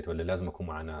أطلع من البيت، ولا لازم أكون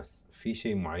مع ناس؟ في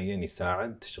شيء معين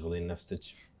يساعد تشغلين نفسك؟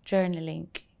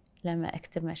 journaling، لما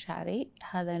أكتب مشاعري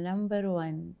هذا نمبر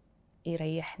 1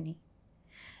 يريحني،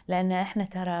 لأن إحنا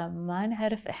ترى ما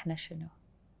نعرف إحنا شنو.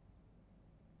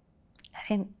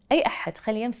 الحين أي أحد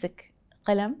خليه يمسك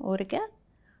قلم ورقة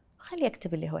وخليه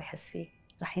يكتب اللي هو يحس فيه،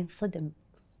 راح ينصدم،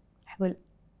 يقول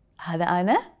هذا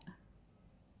أنا؟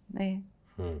 إيه.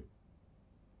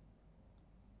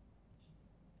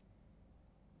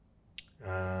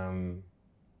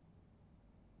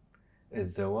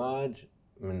 الزواج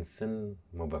من سن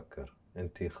مبكر،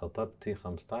 أنت خطبتي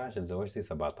 15، تزوجتي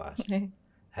 17.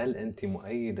 هل أنت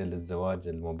مؤيدة للزواج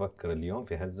المبكر اليوم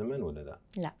في هالزمن ولا لا؟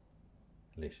 لا.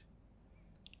 ليش؟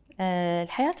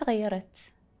 الحياة تغيرت.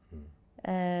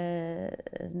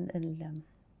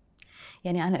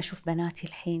 يعني أنا أشوف بناتي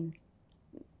الحين،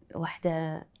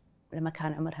 واحدة لما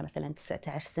كان عمرها مثلا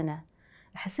 19 سنة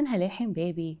أحس إنها للحين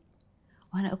بيبي،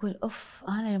 وأنا أقول أوف،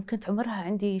 أنا يوم كنت عمرها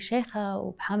عندي شيخة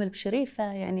وبحامل بشريفة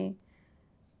يعني.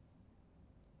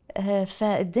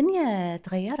 فالدنيا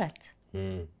تغيرت.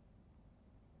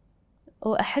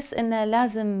 وأحس إنه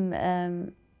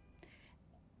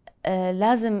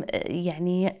لازم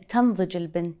يعني تنضج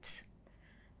البنت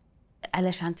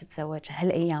علشان تتزوج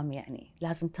هالأيام، يعني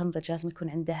لازم تنضج، لازم يكون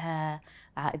عندها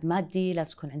عائد مادي،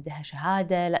 لازم يكون عندها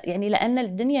شهادة، يعني لأن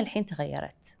الدنيا الحين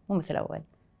تغيرت، مو مثل أول.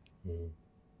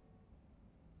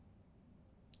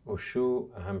 وشو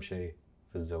أهم شيء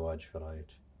في الزواج في رأيك؟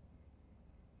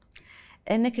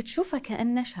 إنك تشوفه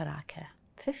كأنه شراكة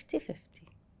 50-50.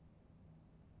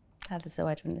 هذا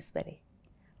الزواج بالنسبة لي،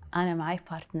 أنا معي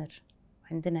بارتنر،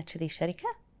 عندنا كذي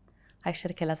شركة، هاي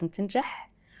الشركة لازم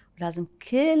تنجح، ولازم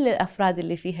كل الأفراد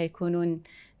اللي فيها يكونون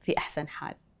في أحسن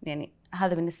حال. يعني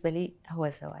هذا بالنسبة لي هو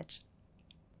الزواج.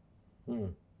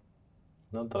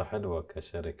 نظرة حلوة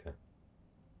كشركة.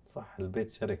 صح،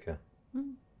 البيت شركة،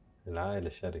 العائلة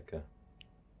شركة.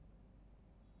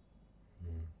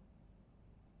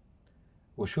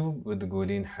 وشو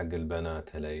بتقولين حق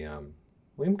البنات هالأيام،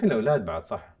 ويمكن الأولاد بعد؟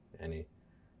 صح، يعني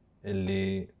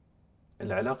اللي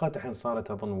العلاقات الحين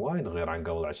صارت أظن وايد غير عن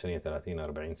قبل 20 30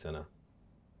 40 سنة.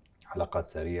 علاقات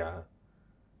سريعة،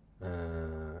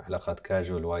 علاقات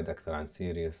كاجوال وايد أكثر عن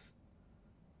سيريس،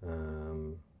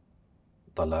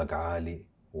 طلاق عالي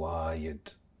وايد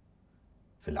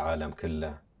في العالم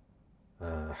كله،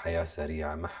 حياة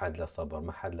سريعة، ما حد له صبر،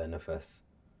 ما حد له نفس.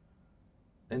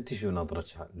 أنت شو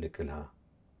نظرتك لكلها؟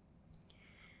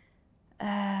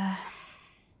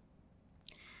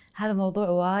 هذا موضوع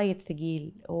وايد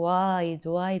ثقيل،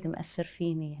 وايد مأثر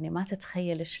فيني، يعني ما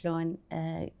تتخيل شلون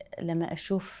لما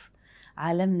أشوف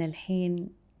عالمنا الحين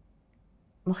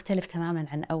مختلف تماماً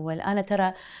عن أول. أنا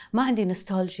ترى ما عندي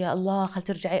نوستالجيا الله خل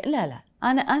ترجعي، لا،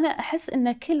 أنا أحس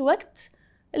إن كل وقت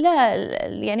لا،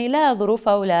 يعني لا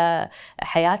ظروفه ولا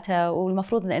حياته،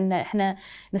 والمفروض إن إحنا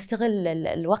نستغل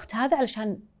الوقت هذا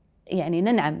علشان يعني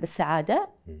ننعم بالسعادة،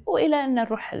 وإلى أن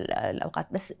نروح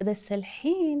الأوقات. بس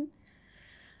الحين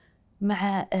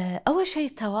مع أول شيء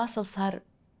التواصل صار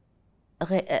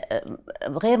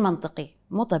غير منطقي،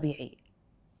 مو طبيعي.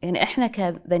 يعني إحنا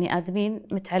كبني آدمين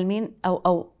متعلمين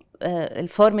أو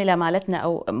الفورميلا مالتنا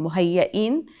أو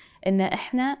مهيئين إن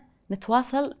إحنا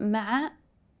نتواصل مع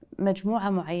مجموعة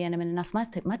معينة من الناس،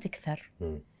 ما تكثر.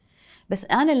 بس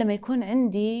أنا لما يكون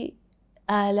عندي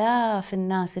آلاف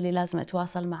الناس اللي لازم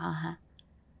أتواصل معاها،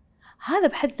 هذا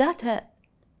بحد ذاته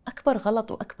أكبر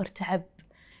غلط وأكبر تعب.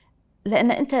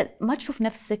 لأن أنت ما تشوف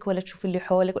نفسك ولا تشوف اللي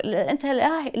حولك، أنت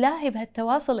لاهي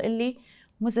بهالتواصل اللي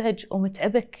مزعج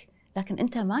ومتعبك، لكن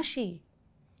أنت ماشي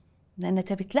لأن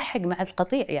تبي تلحق مع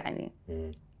القطيع يعني.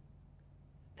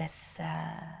 بس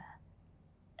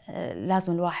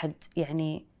لازم الواحد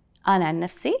يعني، أنا عن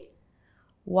نفسي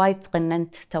وايد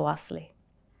قننت تواصلي.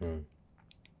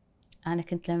 أنا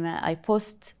كنت لما أي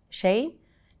بوست شيء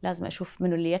لازم أشوف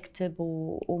منو اللي يكتب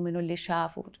ومنو اللي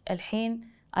شاف.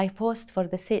 الحين I post for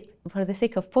the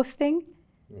sake of posting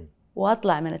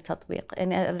وأطلع من التطبيق.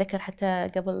 يعني أتذكر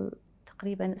حتى قبل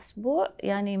تقريبا أسبوع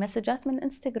يعني مسجات من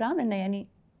إنستغرام إنه يعني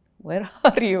where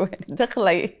are you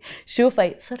دخلي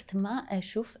شوفي. صرت ما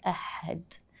أشوف أحد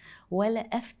ولا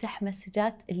أفتح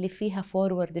مسجات اللي فيها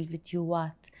فورورد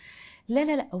الفيديوهات. لا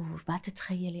لا لا، ما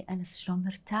تتخيلي أنا شلون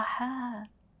مرتاحة،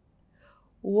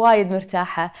 وايد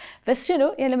مرتاحة. بس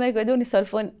شنو يعني لما يقعدون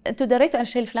يسولفون أنتوا دريتوا عن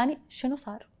الشيء الفلاني، شنو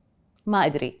صار؟ ما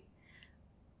أدري.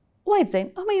 وايد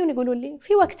زين هم يجون يقولون لي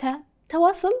في وقتها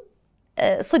تواصل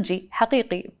صجي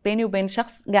حقيقي بيني وبين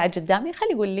شخص قاعد قدامي،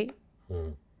 خلي يقول لي.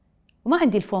 وما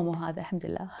عندي الفومو هذا الحمد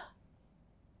لله.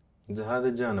 هذا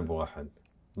جانب واحد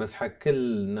بس حق كل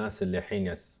الناس اللي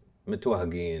الحين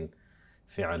متوهقين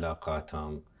في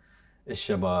علاقاتهم،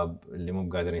 الشباب اللي مو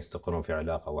قادرين يستقرون في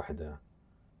علاقة واحدة،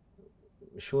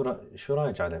 شو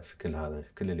رايك على في كل هذا،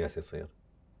 كل اللي يصير؟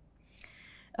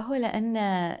 هو لأن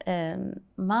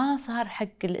ما صار حق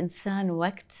الإنسان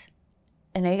وقت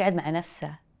إنه يقعد مع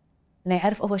نفسه، إنه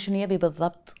يعرف هو شنو يبي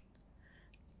بالضبط.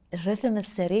 الرتم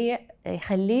السريع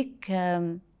يخليك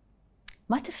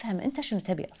ما تفهم أنت شنو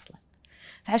تبي أصلاً.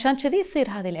 فعشان كذي يصير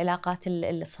هذه العلاقات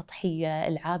السطحية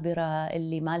العابرة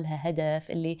اللي ما لها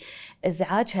هدف، اللي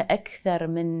إزعاجها أكثر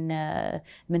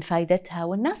من فايدتها،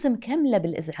 والناس مكملة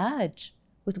بالإزعاج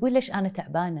وتقول ليش أنا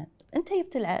تعبانة. أنت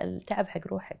جبت التعب حق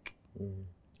روحك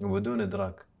وبدون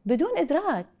إدراك. بدون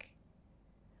إدراك.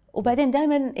 وبعدين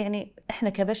دائما يعني إحنا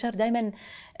كبشر دائما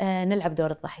نلعب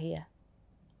دور الضحية.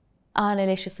 أنا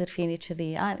ليش يصير فيني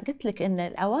كذي؟ أنا قلت لك إن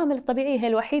العوامل الطبيعية هي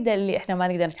الوحيدة اللي إحنا ما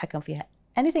نقدر نتحكم فيها.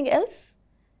 anything else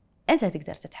أنت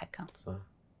تقدر تتحكم. صح.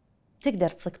 تقدر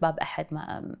تصك باب أحد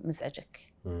ما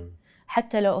مزعجك،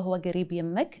 حتى لو هو قريب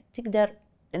يمك تقدر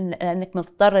أنك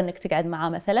مضطر أنك تقعد معاه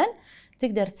مثلا،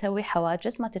 تقدر تسوي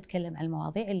حواجز ما تتكلم عن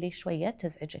المواضيع اللي شوية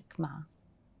تزعجك معه.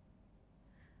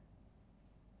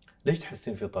 ليش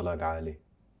تحسين في طلاق عالي؟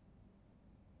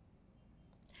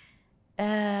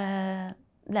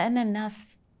 لأن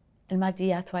الناس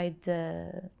الماديات وايد،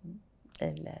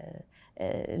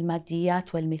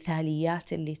 الماديات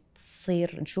والمثاليات اللي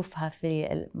تصير نشوفها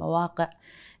في المواقع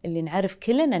اللي نعرف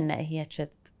كلنا أن هي كذب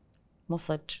مو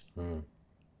صدق،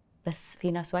 بس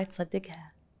في ناس وايد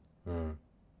تصدقها.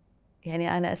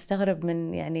 يعني أنا أستغرب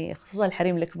من يعني خصوصا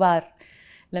الحريم الكبار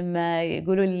لما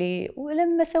يقولوا لي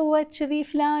ولما سوت كذي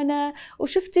فلانة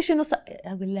وشفتي شنو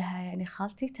أقول لها يعني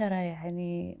خالتي ترى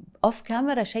يعني أوف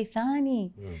كاميرا شيء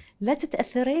ثاني، لا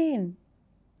تتأثرين.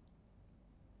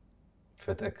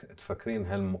 تفكرين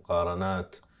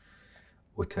هالمقارنات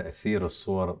وتأثير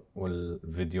الصور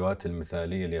والفيديوهات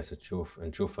المثالية اللي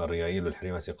نشوف الريايل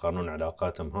والحريم يقارنون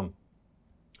علاقاتهم هم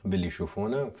باللي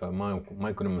يشوفونه، فما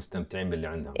يكونوا مستمتعين باللي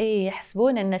عندهم. إيه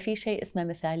يحسبون إن في شيء اسمه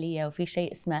مثالية وفي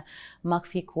شيء اسمه ما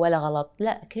فيك ولا غلط.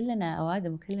 لا، كلنا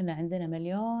أوادم وكلنا عندنا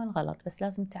مليون غلط، بس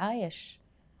لازم تعايش.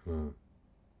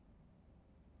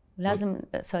 لازم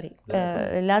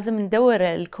لازم ندور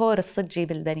الكور الصجي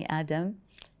بالبني آدم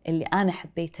اللي أنا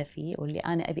حبيته فيه واللي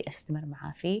أنا أبي أستمر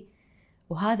معاه فيه،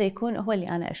 وهذا يكون هو اللي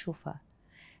أنا أشوفه.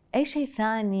 أي شيء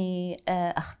ثاني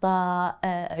أخطاء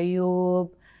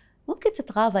عيوب ممكن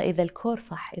تتغاضى إذا الكور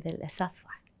صح، إذا الأساس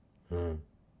صح.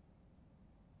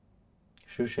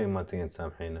 شو شيء ما تقدرين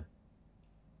تسامحينه؟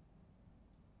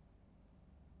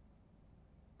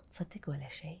 تصدق ولا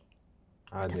شيء.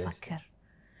 عادي. أتفكر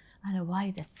أنا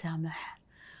وايد أتسامح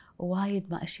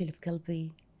ووايد ما أشيل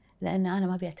بقلبي لأن أنا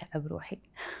ما أبي أتعب روحي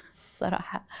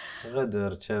صراحة.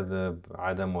 غدر، كذب،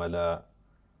 عدم ولاء،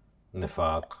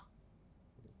 نفاق،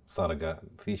 سرقة،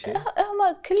 في شيء؟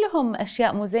 هم كلهم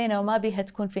أشياء مو زينة وما بيها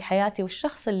تكون في حياتي،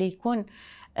 والشخص اللي يكون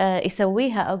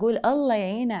يسويها أقول الله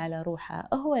يعينه على روحه،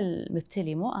 هو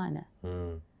المبتلي مو أنا.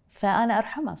 فأنا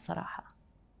أرحمه بصراحة.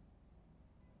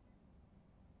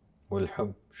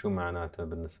 والحب شو معناته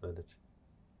بالنسبة لك؟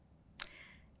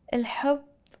 الحب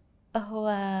هو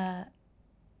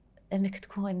أنك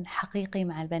تكون حقيقي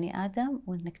مع البني آدم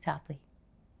وأنك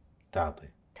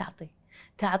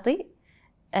تعطي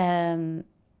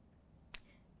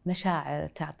مشاعر،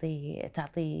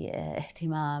 تعطي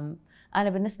اهتمام. أنا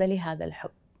بالنسبة لي هذا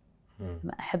الحب.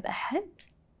 ما أحب أحد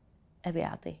أبي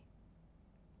أعطيه.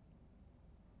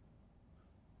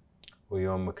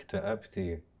 ويوم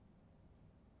اكتئبتي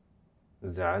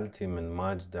زعلتي من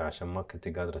ماجدة عشان ما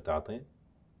كنتي قادرة تعطين؟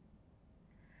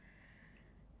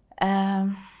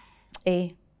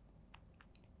 إيه،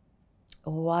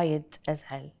 وايد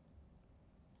أزعل.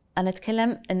 أنا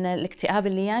أتكلم إن الاكتئاب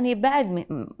اللي يعني بعد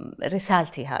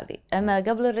رسالتي هذه، أما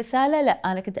قبل الرسالة لا،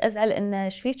 أنا كنت أزعل إن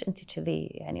إيش فيك أنت كذي،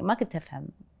 يعني ما كنت أفهم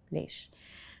ليش،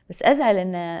 بس أزعل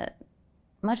إن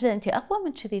ماجدة أنت أقوى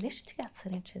من كذي، ليش أنت قاعد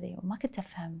تصيرين كذي، وما كنت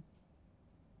أفهم.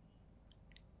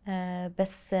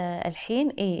 بس الحين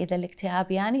إيه، إذا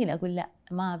الاكتئاب يعني أقول لا،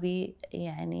 ما أبي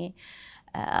يعني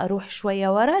أروح شوية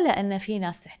ورا، لأن في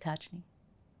ناس تحتاجني.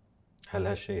 هل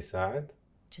هالشيء يساعد؟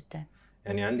 جدا.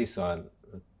 يعني عندي سؤال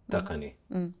تقني.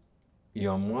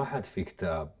 يوم واحد في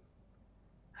اكتئاب،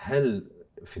 هل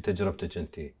في تجربتك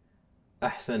أنت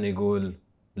أحسن يقول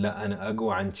لا أنا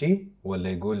أقوى عنك، ولا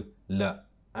يقول لا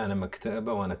أنا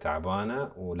مكتئبة وأنا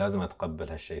تعبانة ولازم أتقبل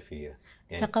هالشيء فيا؟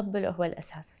 يعني تقبل هو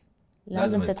الأساس،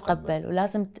 لازم لازم تتقبل،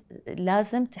 ولازم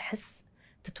لازم تحس،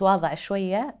 تتواضع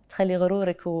شوية، تخلي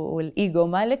غرورك والإيجو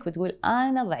مالك وتقول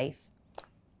أنا ضعيف.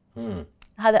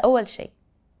 هذا أول شيء.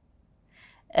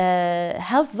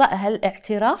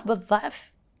 هالاعتراف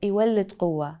بالضعف يولد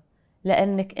قوة،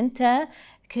 لأنك أنت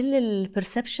كل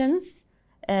البرسبشنز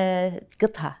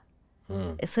تقطها.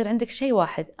 يصير عندك شيء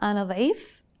واحد، أنا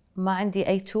ضعيف، ما عندي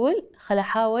أي تول، خل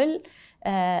أحاول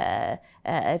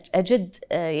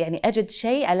أجد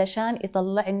شيء علشان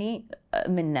يطلعني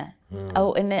منه،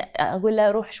 أو إنه أقول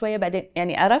له روح شوية بعدين،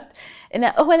 يعني عرفت إنه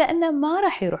هو، لأنه ما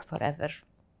راح يروح forever،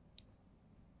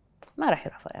 ما راح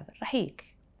يروح forever، راح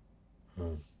يجيك.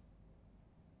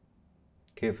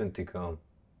 كيف أنت كأم؟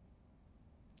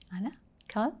 أنا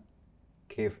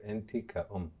كيف أنت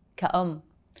كأم؟ كأم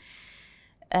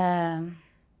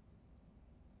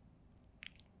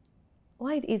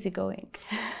وايد easy going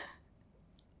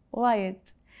وايد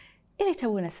اللي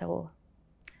تونا سووه.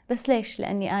 بس ليش؟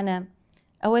 لأني أنا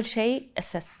أول شيء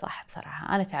أسس صح،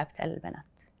 بصراحة أنا تعبت على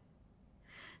البنات،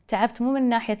 تعبت مو من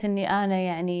ناحية أني أنا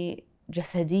يعني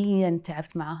جسديا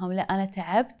تعبت معهم، لا، أنا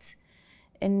تعبت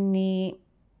أني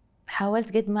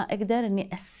حاولت قد ما أقدر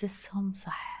أني أسسهم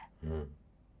صح.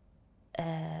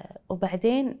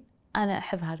 وبعدين أنا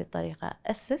أحب هذه الطريقة،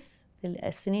 أسس في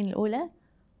السنين الأولى،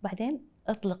 وبعدين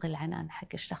أطلق العنان حق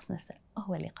الشخص نفسه،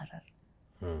 هو اللي يقرر.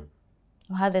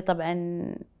 وهذا طبعا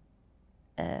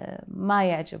ما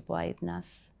يعجب وايد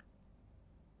ناس،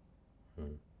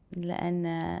 لأن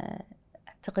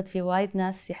أعتقد في وايد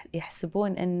ناس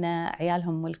يحسبون أن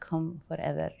عيالهم ملكهم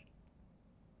forever،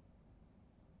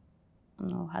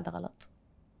 وهذا غلط.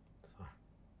 صح،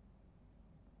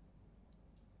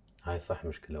 هاي صح،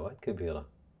 مشكلة وايد كبيرة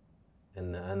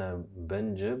إن أنا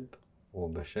بنجب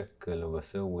وبشكل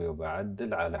وبسوي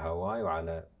وبعدل على هواي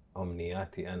وعلى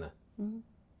أمنياتي أنا.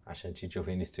 عشان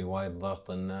تشوفين يستوي وايد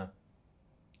ضغط إنه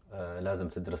لازم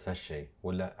تدرس هالشيء،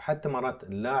 ولا حتى مرات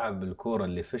اللاعب الكورة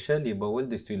اللي فشل يبغى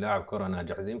ولده يستوي لاعب كورة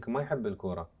ناجح، زي يمكن ما يحب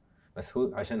الكورة، بس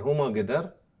هو عشان هو ما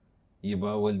قدر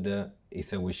يبغى ولده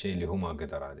يسوي الشيء اللي هو ما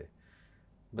قدر عليه.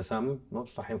 بس مو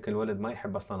بصح، يمكن الولد ما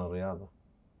يحب أصلا الرياضة.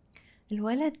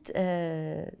 الولد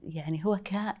يعني هو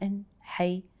كائن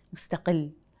حي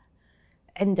مستقل،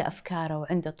 عنده أفكاره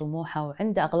وعنده طموحه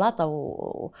وعنده أغلاطه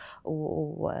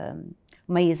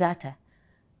ومميزاته،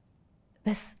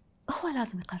 بس هو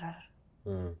لازم يقرر.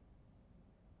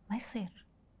 ما يصير.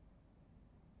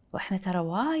 وإحنا ترى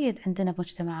وايد عندنا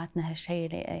بمجتمعاتنا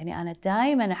هالشيء، يعني أنا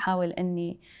دائما أحاول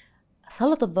أني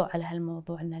أسلط الضوء على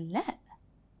هالموضوع، إنه لا،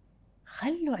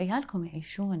 خلوا عيالكم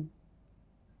يعيشون،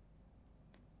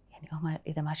 يعني هم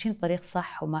إذا ماشيين بطريق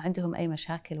صح وما عندهم أي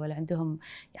مشاكل ولا عندهم،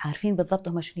 عارفين بالضبط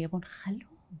هم شنو يبون،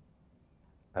 خلوهم.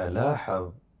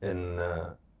 ألاحظ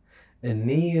إن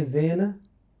النية زينة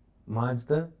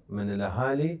ماجدة من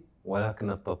الأهالي، ولكن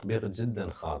التطبيق جدا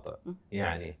خاطئ.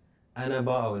 يعني أنا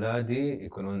با أولادي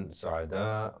يكونون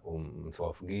سعداء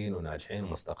ومتوافقين وناجحين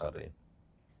ومستقرين.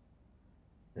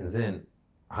 إنزين،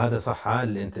 هذا صح، هذا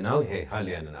اللي أنت ناوي، هي هذا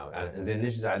اللي أنا ناوي. إنزين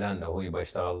ليش زعلان لو هو يبغى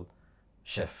يشتغل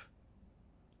شيف؟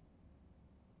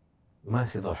 ما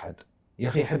يصير ضر حد، يا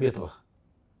أخي يحب يطبخ،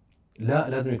 لا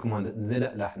لازم يكون مهندس. إنزين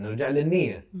لا نرجع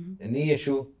للنية. النية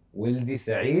شو؟ ولدي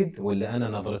سعيد، ولا أنا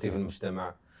نظرتي في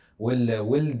المجتمع، ولا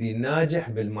ولدي ناجح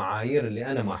بالمعايير اللي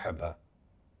أنا ما أحبها؟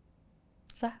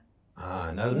 صح.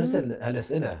 لازم نسأل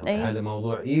هالأسئلة. هذا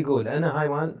موضوع إيجو الأنا هاي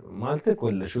مالتك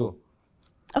ولا شو؟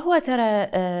 هو ترى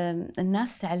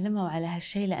الناس تعلموا على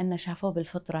هالشيء لأن شافوه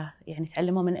بالفطرة، يعني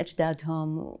تعلموا من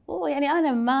أجدادهم، ويعني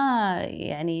أنا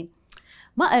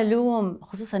ما ألوم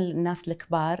خصوصا الناس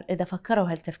الكبار إذا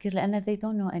فكروا هالتفكير، لأن they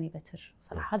don't know any better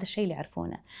صراحة، هذا الشيء اللي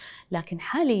يعرفونه. لكن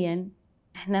حاليا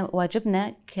إحنا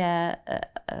واجبنا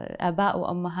كآباء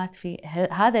وأمهات في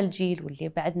هذا الجيل واللي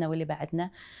بعدنا واللي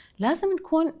بعدنا لازم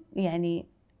نكون يعني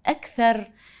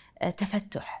أكثر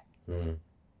تفتح.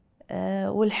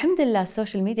 والحمد لله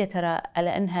السوشيال ميديا ترى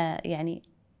على أنها يعني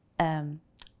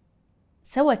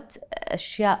سوت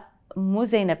أشياء مو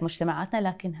زينة بمجتمعاتنا،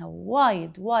 لكنها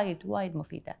وايد وايد وايد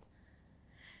مفيدة.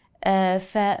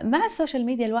 فمع السوشيال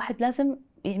ميديا الواحد لازم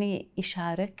يعني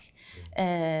يشارك،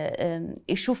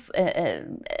 يشوف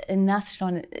الناس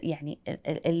شلون يعني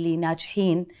اللي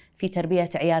ناجحين في تربية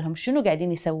عيالهم شنو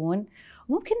قاعدين يسوون،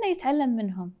 وممكن إنه يتعلم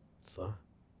منهم. صح.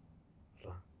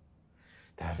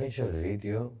 تعرفين شو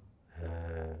الفيديو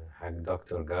حق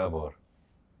دكتور جابر،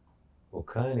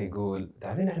 وكان يقول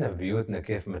تعرفين احنا في بيوتنا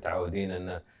كيف متعودين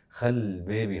انه خل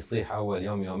البيبي يصيح اول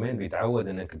يوم يومين بيتعود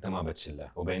انك انت ما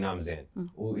بتشله وبينام زين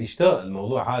ويشتغل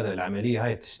الموضوع هذا، العمليه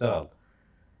هاي تشتغل.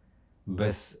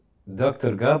 بس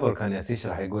دكتور جابر كان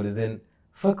يشرح يقول زين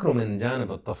فكروا من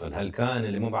جانب الطفل، هل كان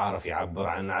اللي مو بعرف يعبر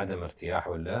عن عدم ارتياح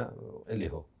ولا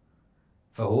اللي هو،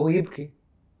 فهو يبكي.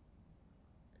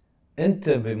 انت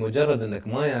بمجرد انك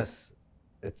ما ياس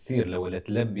تصير لو ولا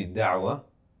تلبي الدعوه،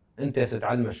 انت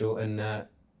ستعلمه شو ان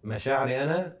مشاعري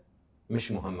انا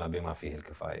مش مهمه بما فيه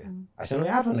الكفايه، عشان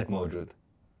يعرف انك موجود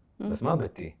بس ما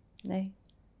بتي.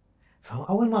 فهو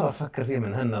اول مره افكر فيه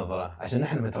من هالنظره، عشان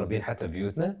نحن متربين حتى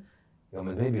بيوتنا يوم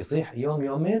البيبي يصيح يوم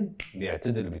يومين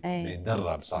بيعتدل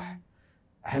بيتدرب صح.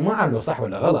 الحين ما اعرف لو صح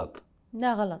ولا غلط.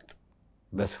 لا غلط،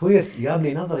 بس هو جاب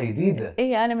لي نظره جديده.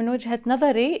 اي انا من وجهة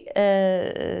نظري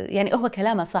يعني هو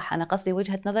كلامه صح، انا قصدي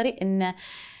وجهة نظري ان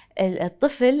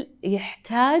الطفل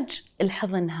يحتاج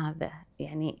الحضن هذا،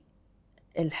 يعني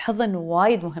الحضن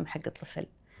وايد مهم حق الطفل،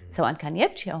 سواء كان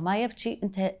يبكي او ما يبكي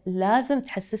انت لازم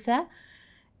تحسسه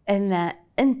ان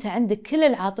انت عندك كل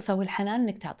العاطفة والحنان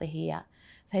انك تعطيه اياه.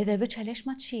 فاذا بكى ليش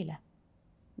ما تشيله؟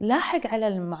 لاحق على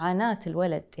المعاناة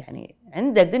الولد، يعني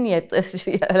عنده دنيا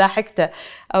لاحقته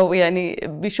او يعني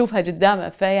بيشوفها قدامه.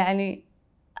 فيعني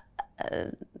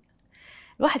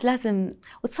الواحد لازم،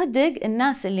 وتصدق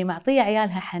الناس اللي معطية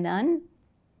عيالها حنان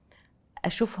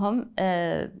أشوفهم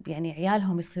يعني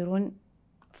عيالهم يصيرون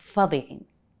فظيعين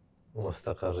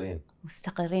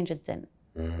مستقرين جدا.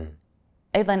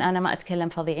 أيضا أنا ما أتكلم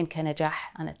فظيعين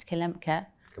كنجاح، أنا أتكلم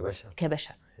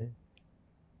كبشر.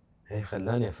 هي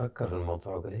خلاني أفكر في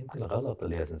الموضوع وقال يمكن غلط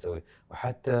اللي نسويه.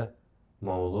 وحتى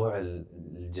موضوع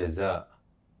الجزاء،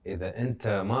 إذا أنت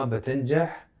ما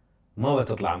بتنجح ما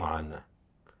بتطلع معنا،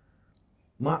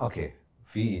 ما أوكي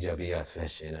في إيجابيات في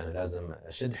هالشيء، أنا لازم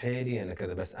أشد حيلي أنا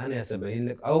كذا، بس أنا أسبين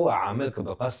لك أو أعاملك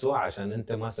بقسوة عشان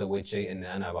أنت ما سويت شيء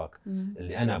إني أنا باك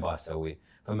اللي أنا بسويه.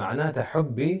 فمعناته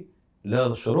حبي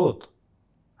له شروط،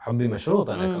 حبي مشروط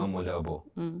أنا كأم ولا أبو.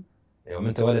 يوم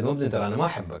أنت ولد مبذل ترى أنا ما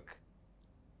أحبك.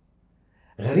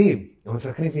 غريب لما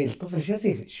تفكرين فيه، الطفل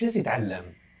شو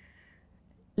يتعلم؟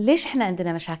 ليش احنا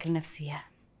عندنا مشاكل نفسية؟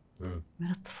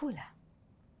 من الطفولة.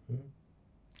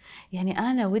 يعني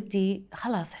أنا ودي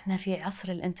خلاص احنا في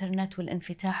عصر الإنترنت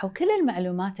والانفتاح وكل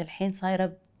المعلومات الحين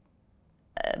صايرة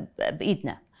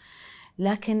بإيدنا،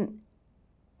 لكن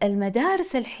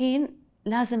المدارس الحين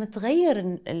لازم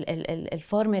تغير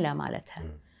الفورمولا مالتها.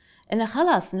 إنه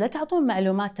خلاص لا تعطون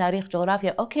معلومات تاريخ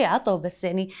جغرافيا، أوكي عطوا، بس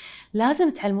يعني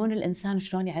لازم تعلمون الإنسان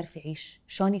شلون يعرف يعيش،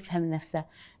 شلون يفهم نفسه،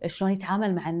 شلون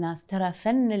يتعامل مع الناس. ترى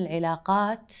فن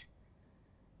العلاقات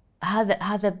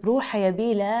هذا بروحه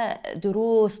يبيله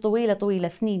دروس طويلة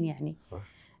سنين يعني. صح.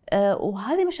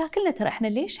 وهذه مشاكلنا. ترى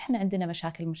ليش احنا عندنا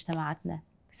مشاكل مجتمعاتنا؟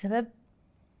 بسبب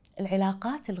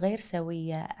العلاقات الغير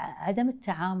سوية، عدم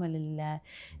التعامل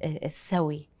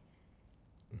السوي.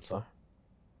 صح.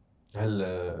 هل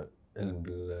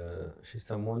شو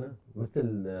يسمونه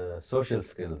مثل سوشيال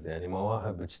سكيلز، يعني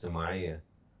مواهب اجتماعية،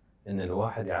 ان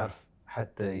الواحد يعرف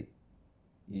حتى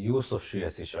يوصف شو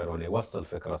يشعر ولا يوصل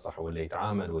فكرة صح ولا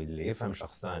يتعامل ولا يفهم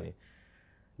شخص ثاني.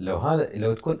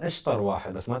 لو تكون اشطر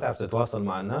واحد بس ما تعرف تتواصل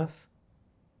مع الناس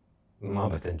ما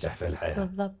بتنجح في الحياة.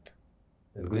 بالضبط.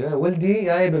 تقول يا ولدي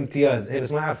جاي بامتياز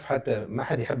بس ما يعرف، حتى ما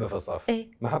حد يحبه في الصف.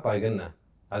 ما حد طايقنا.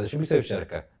 هذا شو بيسوي في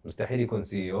شركة؟ مستحيل يكون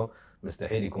CEO،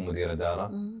 مستحيل يكون مدير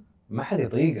إدارة. ما حد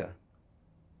يطيقه.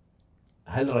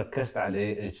 هل ركزت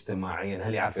عليه اجتماعيا؟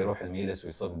 هل يعرف يروح الميلس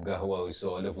ويصب قهوة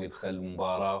ويسولف ويدخل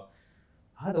مباراة؟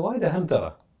 هذا وايد أهم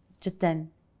ترى. جدا.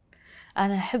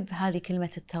 أنا أحب هذه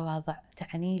كلمة التواضع،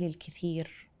 تعني لي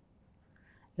الكثير.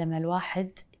 لما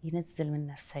الواحد ينزل من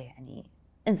نفسه، يعني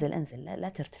انزل لا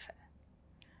ترتفع.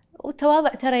 والتواضع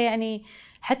ترى يعني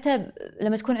حتى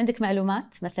لما تكون عندك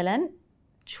معلومات مثلا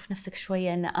تشوف نفسك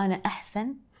شوية أن أنا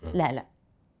أحسن، لا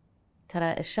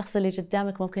ترى الشخص اللي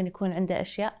قدامك ممكن يكون عنده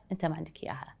أشياء أنت ما عندك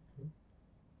إياها.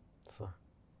 صح.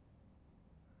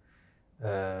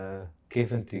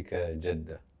 كيف أنت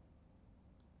كجدة؟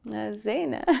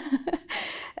 زينة.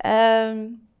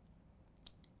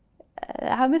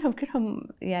 عاملهم كلهم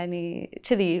يعني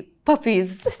كذي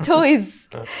بابيز تويز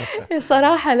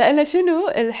صراحة. لأن شنو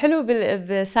الحلو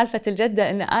بسالفة الجدة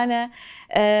إن أنا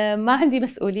ما عندي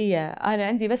مسؤولية، أنا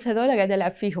عندي بس هذولا قاعدة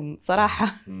ألعب فيهم صراحة.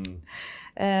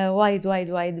 وايد وايد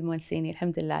وايد مونسيني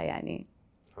الحمد لله يعني.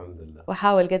 الحمد لله.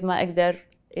 وأحاول قد ما أقدر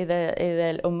إذا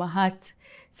الأمهات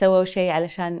سووا شيء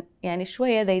علشان يعني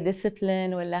شوية ذي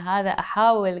ديسيبلين ولا هذا،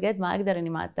 أحاول قد ما أقدر إني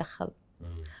ما أتدخل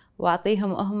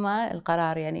وأعطيهم هم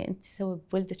القرار. يعني أنت سوي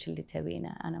بولدك اللي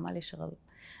تبينه، أنا مالي شغل.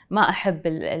 ما أحب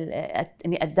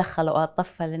إني أتدخل أو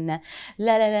أطفل إنه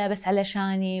لا بس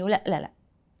علشاني ولا لا.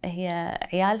 هي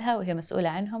عيالها وهي مسؤولة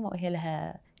عنهم وهي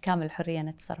لها كامل الحرية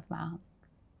أن تتصرف معاهم.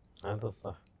 هذا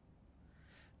صح.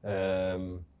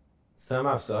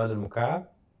 سامع في سؤال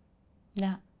المكعب؟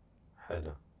 لا.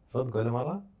 حلو. صدق ولا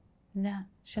مرة؟ لا.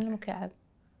 شنو المكعب؟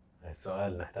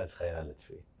 السؤال نحتاج خيالك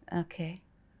فيه. أوكي.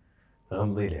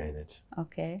 غمضي لي عينك.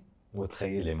 أوكي.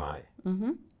 وتخيلي معي.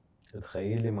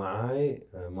 تخيلي معي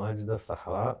ماجدة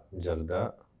صحراء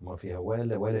جرداء ما فيها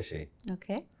ولا شيء.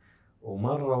 أوكي.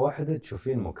 ومرة واحدة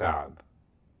تشوفين مكعب.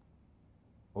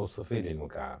 وصفي لي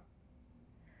المكعب.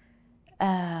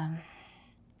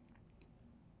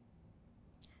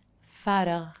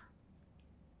 فارغ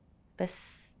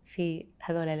بس في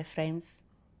هذول الفريمز.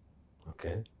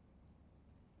 اوكي.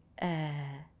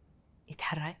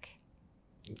 يتحرك.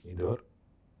 يدور.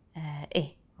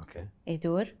 ايه. اوكي.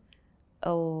 يدور.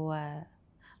 او ما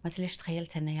ادري ليش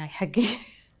تخيلت انه جاي حقي.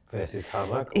 بس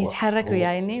يتحرك. يتحرك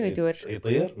ويايني ويدور.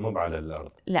 يطير مو على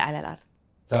الارض. لا على الارض.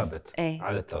 ثابت. ايه.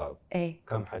 على التراب. ايه.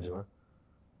 كم حجمه؟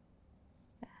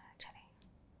 جني.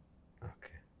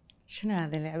 اوكي. شنو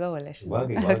هذه اللعبه ولا شنو؟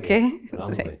 باقي. اوكي.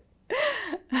 غمضي. اوكي.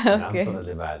 العنصر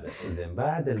اللي بعده. زين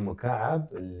بعد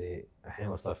المكعب اللي الحين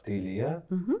وصفتي لي اياه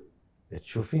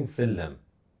تشوفين سلم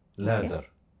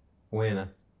لادر.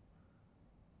 وينه؟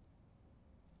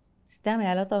 قدامي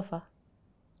على طوفه.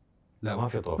 لا ما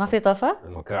في طوفه. ما في طوفه؟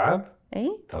 المكعب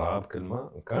اي تراب كل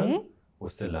مكان. اي.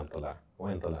 والسلم طلع.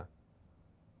 وين طلع؟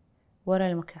 ورا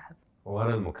المكعب.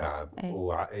 ورا المكعب.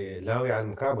 لاوي على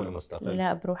المكعب ولا مستقل؟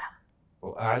 لا بروحه.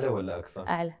 واعلى ولا اقصى؟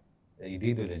 اعلى.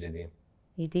 جديد ولا قديم؟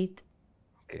 جديد.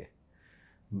 اوكي.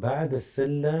 بعد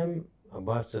السلم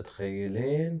ابغاك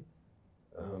تتخيلين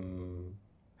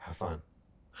حصان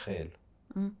خيل.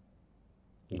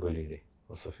 قولي لي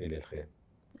وصفي لي الخيل.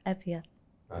 ابيض.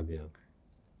 ابيض.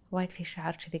 وايد في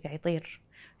شعر كذي قاعد يطير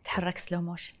يتحرك سلو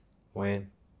موشن. وين؟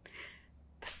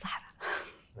 بالصحراء.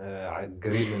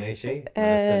 قريب من اي شيء؟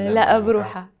 لا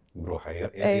بروحه. بروحه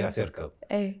يركض.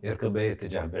 يركض باي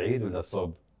اتجاه، بعيد ولا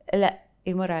صوب؟ لا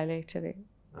يمر عليه كذي.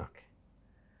 اوكي.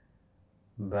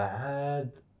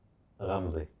 بعد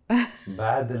غمضي.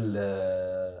 بعد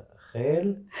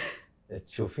الخيل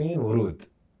تشوفين ورود.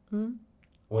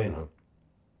 وينهم؟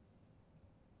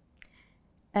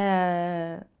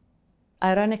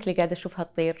 ايرونيكلي قاعده اشوفها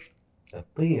تطير.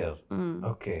 تطير.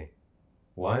 اوكي.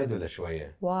 وايد ولا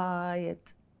شويه؟ وايد.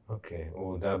 اوكي.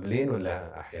 ودابلين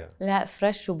ولا احياء؟ لا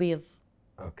فريش وبيض.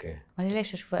 اوكي. ما ادري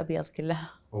ليش اشوفها ابيض كلها.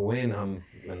 ووينهم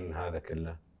من هذا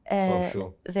كله؟ صوب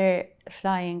شو؟ they're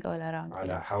flying all around.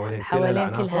 على حوالين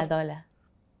كل هذولا.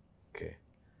 اوكي.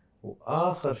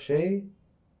 واخر شيء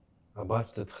ابغاك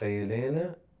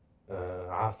تتخيلينه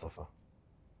عاصفه.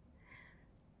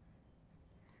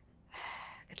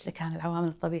 قلت لك انا العوامل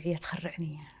الطبيعيه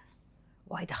تخرعني،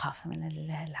 وايد اخاف من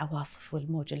العواصف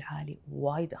والموج العالي،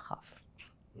 وايد اخاف.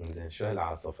 زين شو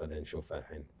العاصفه اللي نشوفها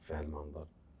الحين في هالمنظر؟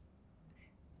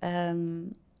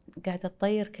 قاعده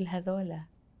تطير كل هذولا.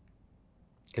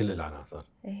 كل العناصر.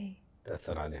 ايه.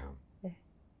 تاثر عليهم. ايه.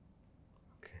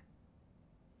 اوكي.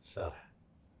 شرح.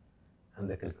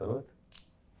 عندك الكروت؟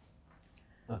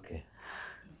 اوكي.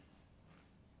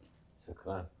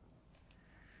 شكرا.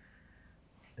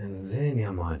 انزين يا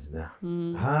ماجدة.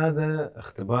 هذا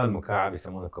اختبار مكعب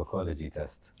يسمونه كوكولوجي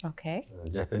تيست. اوكي.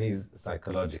 جابانيز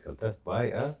سايكولوجيكال تيست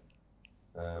باي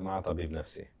مع طبيب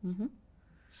نفسي.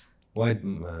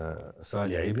 وايد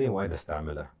سؤال يعيبني وايد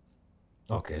استعمله.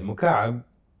 اوكي. المكعب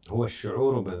هو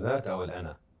الشعور بالذات او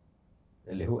الانا،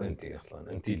 اللي هو انت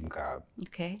اصلا، انت المكعب.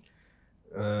 اوكي.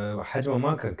 حجمه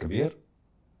ما كان كبير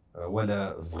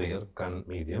ولا صغير، كان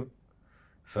ميديوم.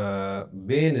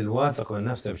 فبين الواثق من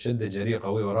نفسه بشده، جريء،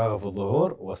 قوي، وراغب في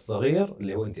الظهور، والصغير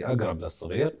اللي هو انت اقرب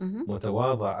للصغير،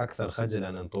 متواضع، اكثر خجلا،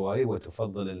 انطوائي،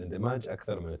 وتفضل الاندماج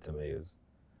اكثر من التميز.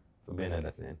 فبين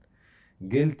الاثنين.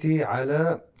 قلتي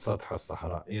على سطح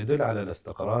الصحراء، يدل على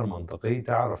الاستقرار، منطقي،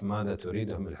 تعرف ماذا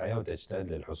تريده من الحياه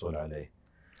وتجتهد للحصول عليه.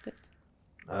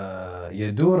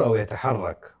 يدور او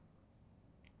يتحرك،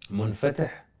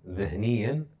 منفتح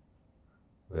ذهنيا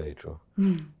very true.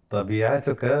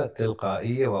 طبيعتك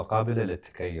تلقائية وقابلة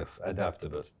للتكيف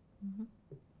adaptable.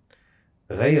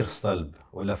 غير صلب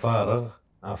ولا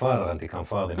فارغ أنت كان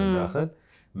فاضي من داخل،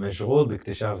 مشغول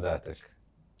باكتشاف ذاتك.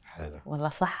 حلو والله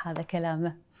صح هذا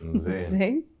كلامه.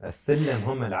 زين. السلم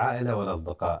هم العائلة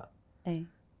والأصدقاء. أي.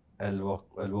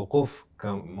 الوقوف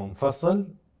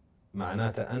كمنفصل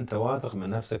معناته أنت واثق من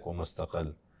نفسك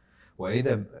ومستقل،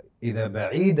 وإذا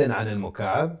بعيدا عن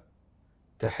المكعب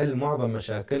تحل معظم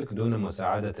مشاكلك دون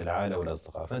مساعدة العائلة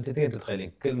والأصدقاء. فأنت تيجي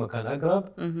تتخيلين كل مكان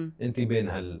أقرب أنت بين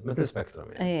مثل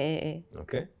سبكتروم يعني. أي.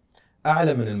 أوكي.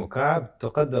 أعلى من المكعب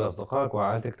تقدر أصدقائك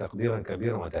وعائلتك تقديرا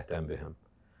كبيرا وتهتم بهم.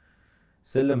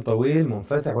 سلم طويل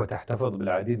منفتح وتحتفظ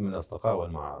بالعديد من الأصدقاء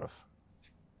والمعارف.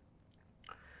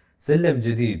 سلم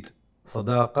جديد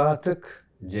صداقاتك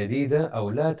جديدة أو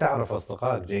لا تعرف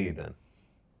أصدقائك جيدا.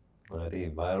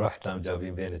 غريب، هاي رحت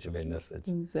جاوبين بينك وبين نفسك.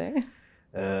 زين.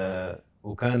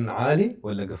 وكان عالي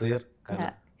ولا قصير؟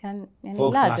 كان يعني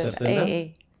فوق لازم 12 سلم؟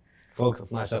 أي. فوق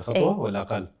 12 خطوة ولا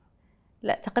أقل؟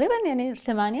 لا تقريبا يعني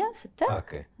 8 6.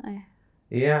 أوكي.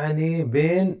 يعني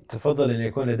بين تفضل أن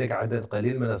يكون لديك عدد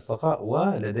قليل من الأصدقاء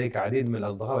ولديك عديد من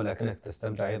الأصدقاء ولكنك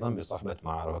تستمتع أيضا بصحبة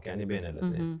معارفك، يعني بين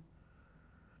الاثنين.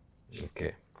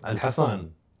 أوكي.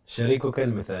 الحصان شريكك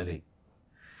المثالي.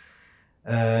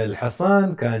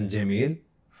 الحصان كان جميل،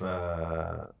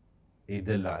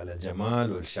 فيدل على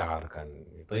الجمال والشعر، كان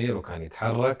يطير وكان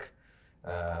يتحرك.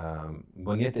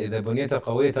 إذا بنيته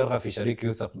قوية ترغب في شريك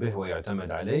يوثق به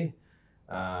ويعتمد عليه.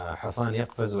 حصان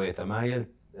يقفز ويتمايل،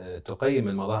 تقيم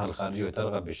المظاهر الخارجية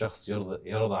وترغب بشخص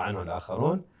يرضى عنه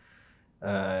الآخرون.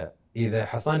 إذا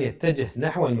حصان يتجه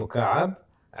نحو المكعب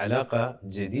علاقة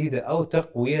جديدة أو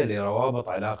تقوية لروابط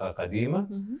علاقة قديمة.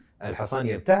 الحصان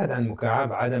يبتعد عن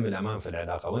المكعب عدم الأمان في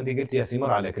العلاقة، وأنت قلت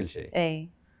يستمر على كل شيء. أي.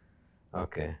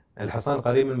 أوكي. الحصان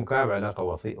قريب من المكعب علاقة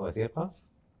وثيقة.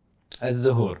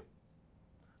 الزهور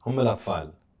هم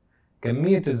الأطفال.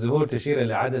 كمية الزهور تشير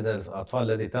إلى عدد الأطفال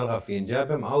الذي ترغب في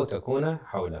إنجابهم أو تكون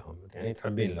حولهم، يعني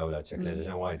تحبين الأولاد شكلها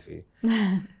عشان وايد فيه.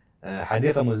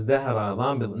 حديقة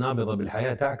مزدهرة نابضة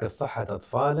بالحياة تعكس صحة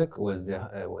أطفالك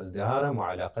وازدهارهم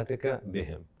وعلاقتك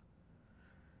بهم.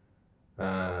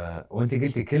 وأنت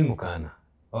قلتي كل مكان،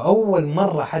 وأول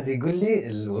مرة حد يقول لي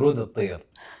الورود تطير،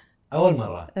 أول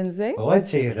مرة. إنزين. فوايد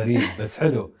شيء غريب بس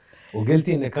حلو.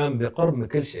 وقلتي إنه كان بقرب من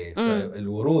كل شيء.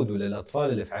 فالورود وللأطفال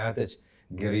اللي في حياتك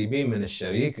قريبين من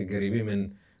الشريك، قريبين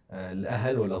من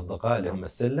الأهل والأصدقاء اللي هم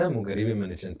السلم، وقريبين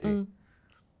منك أنت.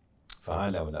 فهاي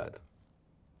الأولاد.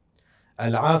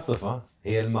 العاصفة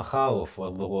هي المخاوف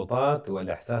والضغوطات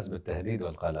والإحساس بالتهديد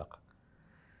والقلق.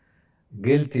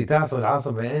 قلتي تعصف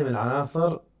العاصفة بأي من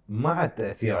العناصر مع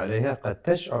التأثير عليها قد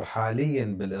تشعر حاليا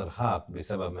بالإرهاق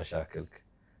بسبب مشاكلك.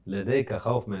 لديك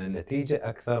خوف من النتيجة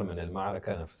أكثر من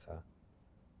المعركة نفسها.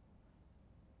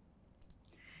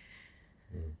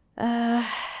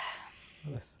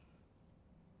 بس.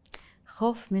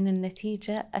 خوف من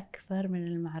النتيجة أكثر من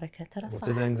المعركة، ترى صح.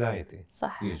 anxiety.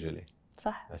 صح. usually.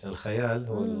 صح. عشان الخيال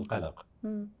هو القلق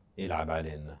يلعب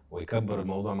علينا ويكبر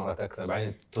الموضوع مرات أكثر،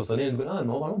 بعدين توصلين تقول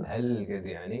الموضوع مو بهالقد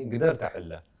يعني قدرت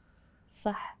أحله.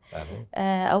 صح.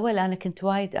 أول أنا كنت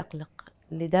وايد أقلق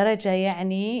لدرجة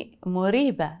يعني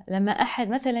مريبة لما أحد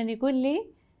مثلا يقول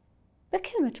لي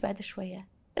بكلمك بعد شوية.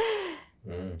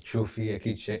 شوفي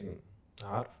أكيد شيء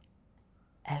عارف.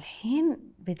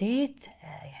 الحين بديت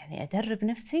يعني أدرب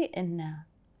نفسي إنه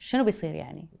شنو بيصير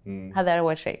يعني. هذا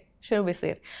أول شيء، شنو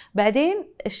بيصير.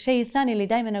 بعدين الشيء الثاني اللي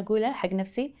دائما أقوله حق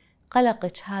نفسي،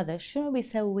 قلقك هذا شنو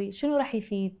بيسوي، شنو راح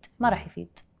يفيد، ما راح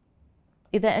يفيد.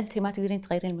 إذا أنت ما تقدرين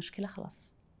تغيرين المشكلة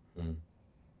خلاص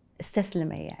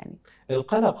استسلمي. يعني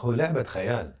القلق هو لعبة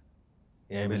خيال،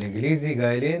 يعني بالإنجليزي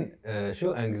قايلين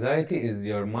شو anxiety is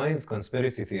your mind's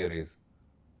conspiracy theories.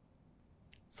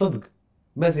 صدق،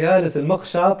 بس يالس المخ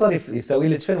شاطر يسوي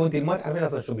لك فيلم وانت ما تعرفين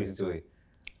اصلا شو بيسوي.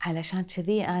 علشان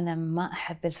كذي انا ما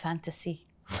احب الفانتسي.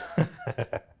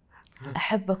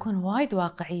 احب اكون وايد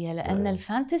واقعيه، لان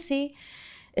الفانتسي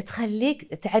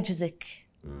تخليك تعجزك،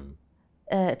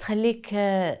 تخليك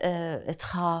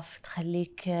تخاف،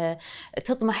 تخليك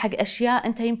تطمح حق اشياء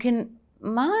انت يمكن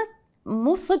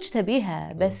مو صدق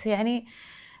تبيها، بس يعني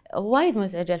وايد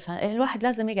مزعجه الواحد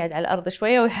لازم يقعد على الارض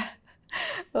شويه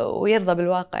ويرضى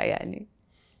بالواقع يعني.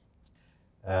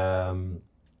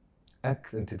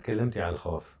 انت تكلمتي عن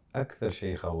الخوف، اكثر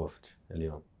شيء خوفتك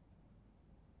اليوم؟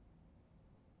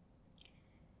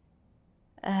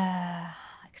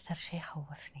 اكثر شيء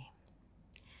خوفني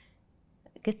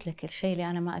قلت لك الشيء اللي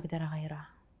انا ما اقدر اغيره.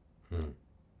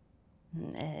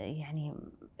 يعني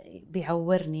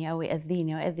بيعورني او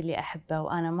ياذيني او ياذي اللي احبه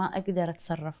وانا ما اقدر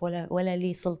اتصرف ولا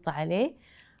لي سلطه عليه.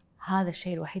 هذا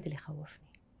الشيء الوحيد اللي يخوفني.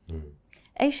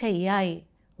 أي شيء جاي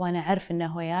وأنا أعرف إنه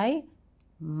هو جاي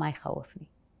ما يخوفني.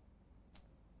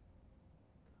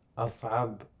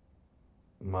 أصعب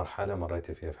مرحلة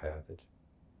مريتي فيها في حياتك؟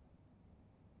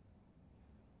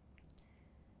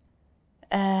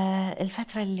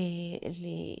 الفترة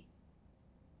اللي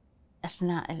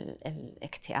أثناء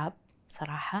الاكتئاب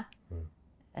صراحة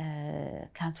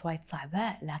كانت وايد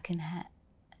صعبة، لكنها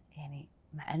يعني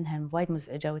مع أنها وايد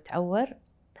مزعجة وتعور،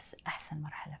 بس أحسن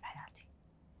مرحلة في حياتي.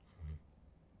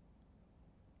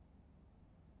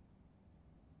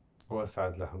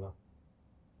 وأسعد لحظة؟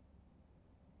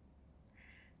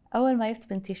 أول ما جبت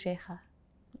بنتي شيخة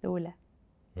الأولى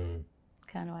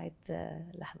كان وايد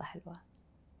لحظة حلوة.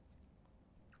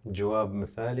 جواب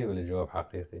مثالي ولا جواب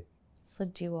حقيقي؟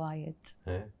 صدقي وايد.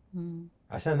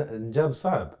 عشان الجواب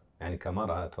صعب، يعني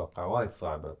كمرأة أتوقع وايد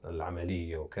صعبة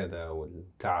العملية وكذا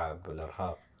والتعب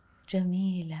والإرهاق.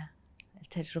 جميلة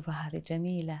التجربة هذه،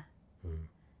 جميلة.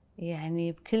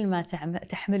 يعني بكل ما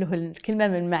تحمله الكلمة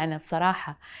من معنى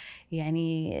بصراحة.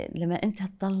 يعني لما أنت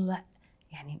تطلع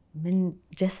يعني من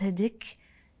جسدك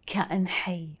كائن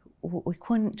حي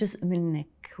ويكون جزء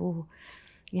منك،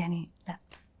 ويعني لا.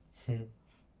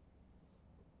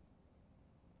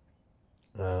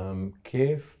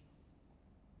 كيف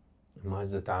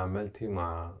ماجدة تعاملتي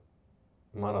مع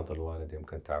مرض الوالد يوم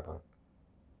كان تعبان؟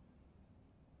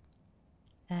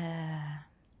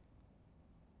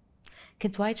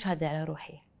 كنت وايد شادة على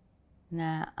روحي أن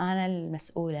أنا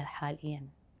المسؤولة حالياً.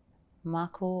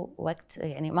 ماكو وقت،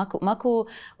 يعني ماكو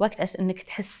وقت انك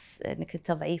تحس انك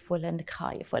انت ضعيف ولا انك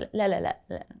خايف ولا لا.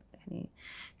 يعني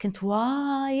كنت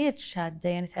وايد شاده،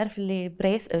 يعني تعرف اللي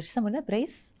بريس او شو يسمونه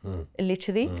بريس، اللي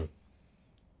كذي.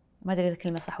 ما ادري اذا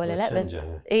الكلمه صح ولا لا، بس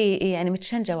اي يعني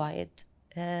متشنجه وايد.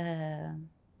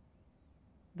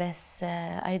 بس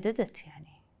اي ديد ات،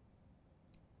 يعني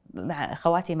مع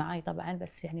خواتي معي طبعا،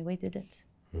 بس يعني وي ديد ات.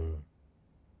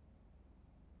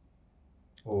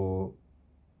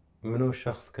 ومنو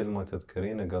الشخص كل ما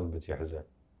تذكرينه قلبك يحزن؟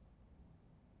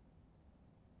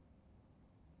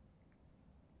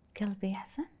 قلبي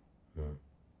يحزن؟ ما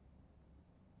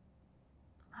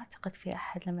اعتقد في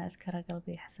احد لما اذكره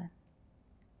قلبي يحزن.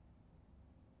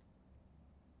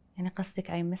 يعني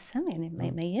قصدك اي مسهم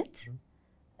يعني ميت؟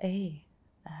 اي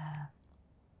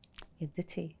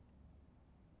جدتي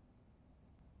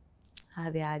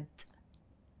هذه عاد،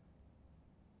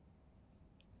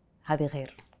 هذه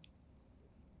غير.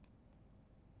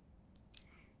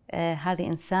 هذه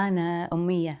إنسانة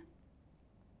أمية،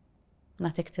 ما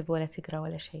تكتب ولا تقرأ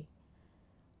ولا شيء،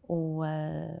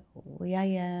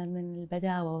 وياية من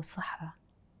البداوة والصحراء.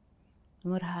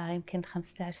 عمرها يمكن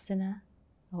 15 سنة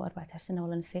أو 14 سنة،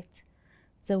 والله نسيت.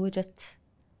 تزوجت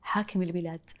حاكم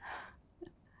البلاد.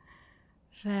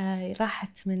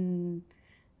 فراحت من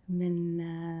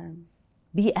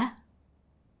بيئة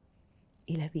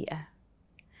إلى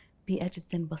بيئة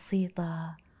جدا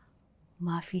بسيطة،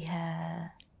 ما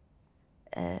فيها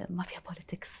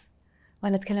بوليتكس.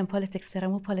 وانا اتكلم بوليتكس ترى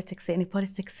مو بوليتكس يعني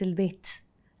بوليتكس البيت.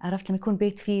 عرفت لما يكون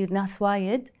بيت فيه ناس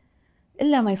وايد،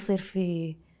 الا ما يصير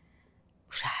فيه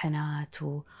مشاحنات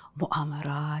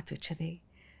ومؤامرات وكذي.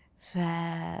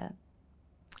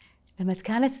 لما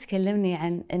كانت تكلمني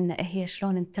عن ان هي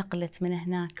شلون انتقلت من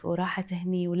هناك وراحت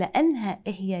هني، ولانها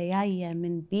هي جايه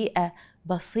من بيئه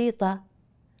بسيطه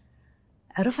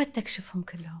عرفت تكشفهم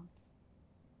كلهم.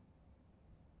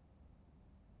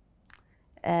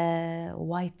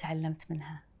 وايد تعلمت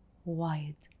منها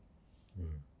وايد.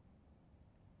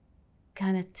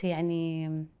 كانت يعني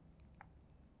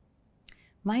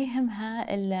ما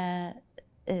يهمها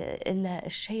إلا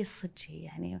الشيء الصجي،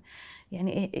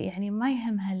 يعني ما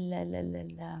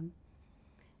يهمها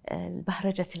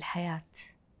بهرجة الحياة.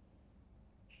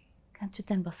 كانت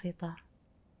جدا بسيطة،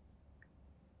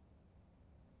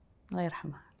 الله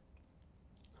يرحمها.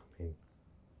 آمين.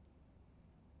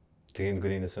 تقين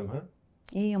تقولين اسمها؟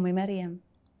 إيه أمي مريم.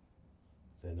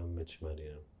 زين أمك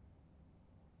مريم.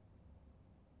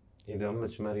 إذا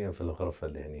أمك مريم في الغرفة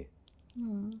اللي هني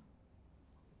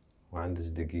وعندك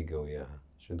دقيقة وياها،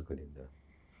 شو تقولين لها؟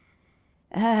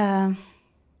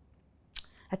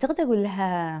 أعتقد أقول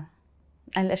لها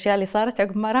عن الأشياء اللي صارت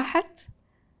عقب ما راحت.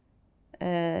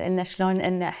 إن شلون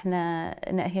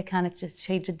إن هي كانت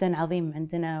شيء جدا عظيم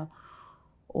عندنا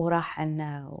وراح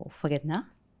عنا وفقدناه.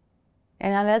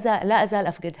 يعني أنا لا أزال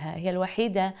أفقدها. هي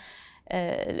الوحيدة،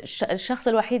 الشخص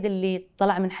الوحيد اللي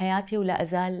طلع من حياتي ولا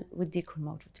أزال ودي يكون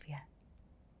موجود فيها.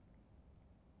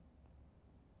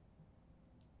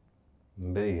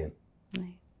 مبين.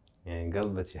 يعني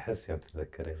قلبك يحس يوم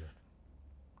تتذكرينها.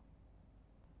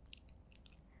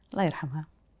 الله يرحمها.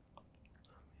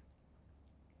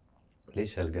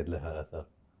 ليش هالقد لها أثر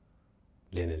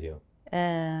لين اليوم؟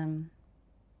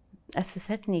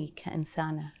 أسستني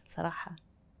كإنسانة صراحة،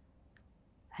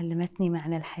 علمتني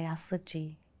معنى الحياة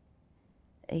الصجي،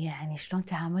 يعني شلون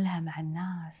تعاملها مع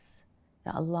الناس،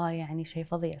 يا الله يعني شيء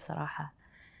فظيع صراحة.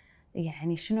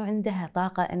 يعني شنو عندها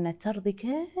طاقة أن ترضي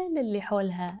كل اللي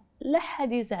حولها، لا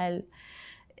حد يزعل،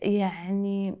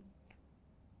 يعني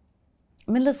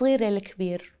من الصغير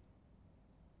للكبير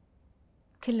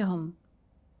كلهم.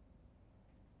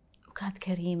 وكانت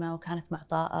كريمة وكانت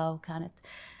معطاءة وكانت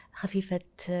خفيفة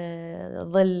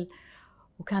ظل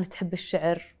وكانت تحب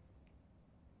الشعر،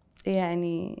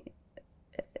 يعني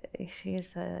شيء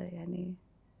يعني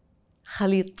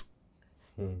خليط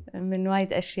من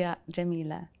وايد أشياء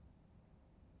جميلة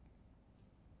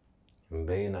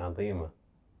مبين عظيمة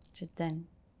جدا.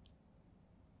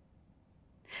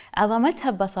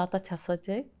 عظمتها ببساطتها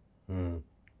صدق،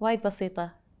 وايد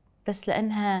بسيطة، بس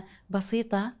لأنها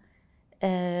بسيطة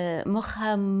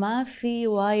مخها ما في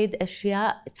وايد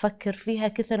أشياء تفكر فيها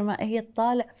كثر ما هي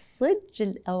تطالع صدق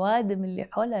الأوادم اللي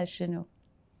حولها شنو.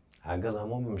 عقلها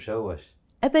مو مشوش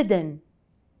أبدا،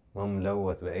 مو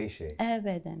ملوث بأي شيء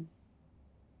أبدا.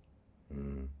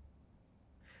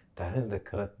 تعرفين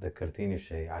ذكرتيني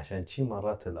بشيء، عشان شي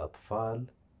مرات الأطفال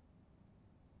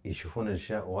يشوفون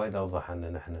الأشياء وايد أوضح عنا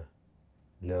نحن.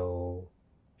 لو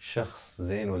شخص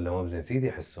زين ولا مو زين سيدي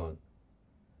يحسون،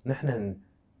 نحن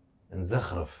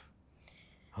نزخرف،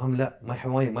 هم لا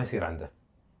ما يصير عنده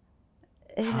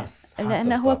حاس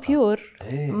لأنه هو بيور،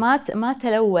 ايه. ما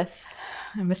تلوث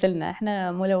مثلنا.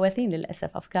 احنا ملوثين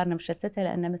للأسف، أفكارنا مشتتة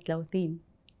لأننا متلوثين،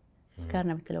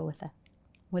 أفكارنا متلوثة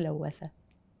ملوثة.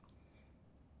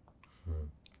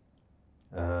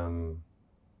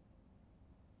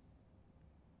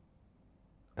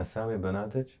 أسامي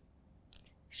بناتك؟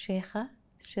 الشيخة،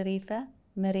 شريفة،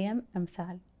 مريم،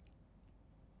 أمثال.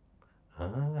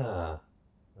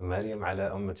 مريم على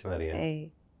أمك مريم.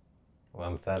 اي.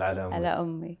 وأمثال على أمك. على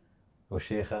أمي.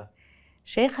 وشيخة؟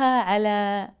 شيخة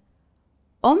على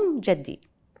أم جدي.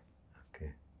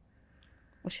 أوكي.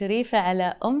 وشريفة على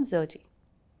أم زوجي.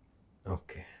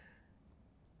 أوكي.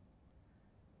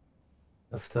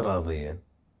 افتراضيا،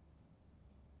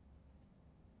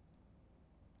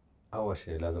 أول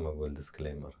شيء لازم أقول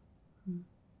ديسكليمر،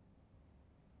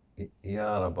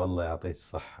 يا رب الله يعطيك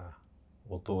صحة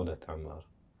وطولة عمر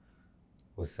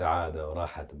وسعادة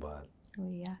وراحة بال.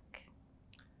 وياك.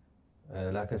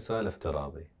 لكن سؤال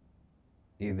افتراضي،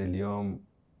 إذا اليوم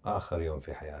آخر يوم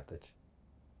في حياتك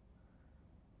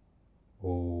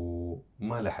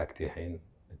وما لحقتي حين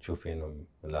تشوفينهم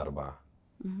الأربعة،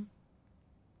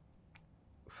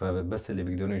 فبس اللي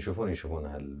بيقدرون يشوفون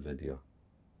هالفيديو،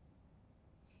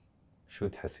 شو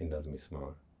تحسين لازم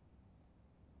يسمعون؟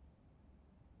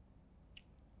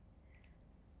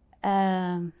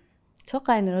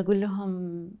 أتوقع أني أقول لهم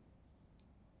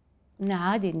إنه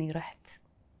عادي إني رحت،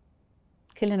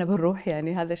 كلنا بنروح،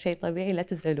 يعني هذا شيء طبيعي، لا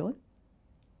تزعلون.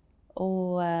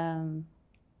 و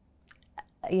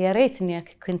يا ريت إني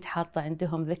كنت حاطة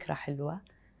عندهم ذكرى حلوة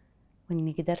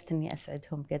وإني قدرت إني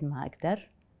أسعدهم قد ما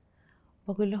أقدر.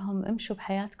 وأقول لهم امشوا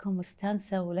بحياتكم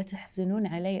واستانسوا ولا تحزنون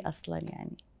علي أصلاً.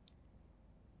 يعني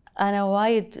أنا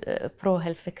وايد برو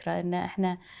هالفكرة، إن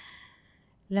إحنا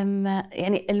لما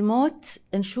يعني الموت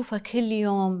نشوفه كل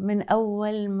يوم من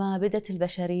أول ما بدت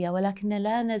البشرية، ولكن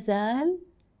لا نزال،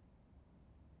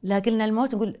 لا قلنا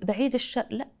الموت نقول بعيد الشر،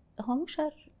 لا هو مو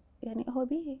شر، يعني هو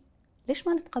بيه، ليش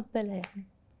ما نتقبله يعني.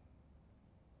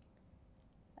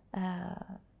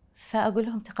 فأقول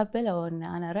لهم تقبلوا أن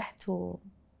أنا رحت و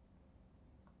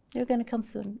you're gonna come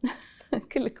soon.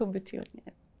 كلكم بتيون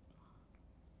يعني.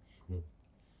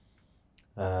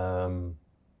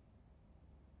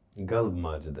 قلب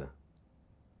ماجدة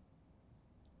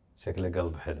شكله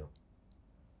قلب حلو،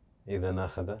 إذا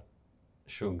ناخذه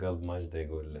شو قلب ماجدة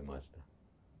يقول لماجدة؟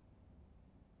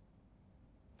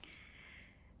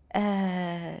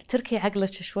 تركي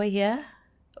عقلك شوية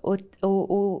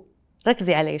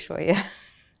وركزي علي شوية.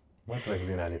 ما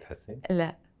تركزين عليه تحسين؟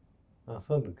 لا.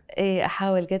 صدق؟ إيه،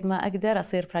 أحاول قد ما أقدر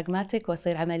أصير براغماتيك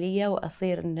وأصير عملية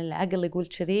وأصير إن العقل يقول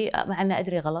كذي مع إنه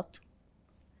أدري غلط،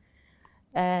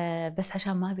 بس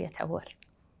عشان ما أبي أتعور،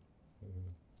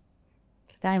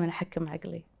 دائما أحكم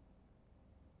عقلي.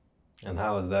 And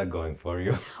how is that going for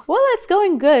you? Well, it's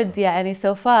going good يعني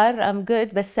so far I'm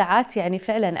good، بس ساعات يعني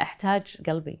فعلا أحتاج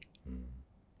قلبي،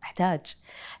 أحتاج،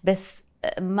 بس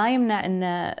ما يمنع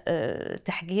إن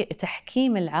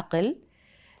تحكيم العقل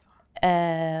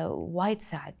وايد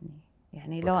ساعدني،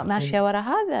 يعني لو ماشية ورا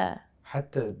هذا.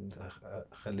 حتى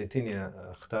خليتيني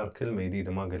اختار كلمة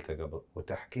جديدة ما قلتها قبل،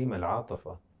 وتحكيم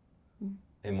العاطفة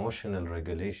emotional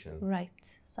regulation. right،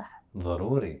 صح،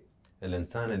 ضروري،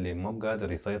 الإنسان اللي مو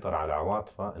قادر يسيطر على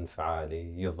عواطفه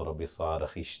انفعالي، يضرب،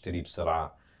 يصارخ، يشتري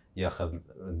بسرعة، ياخذ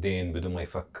دين بدون ما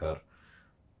يفكر،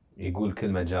 يقول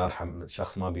كلمة جارحة،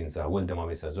 شخص ما بينساه، ولده ما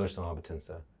بينساه، زوجته ما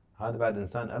بتنسى، هذا بعد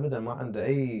إنسان أبدا ما عنده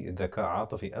أي ذكاء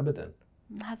عاطفي أبدا.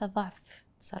 هذا ضعف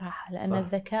صراحة، لأن صح.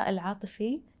 الذكاء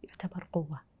العاطفي يعتبر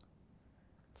قوة.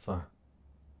 صح.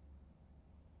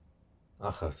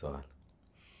 آخر سؤال،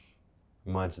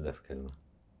 ماجدة في كلمة.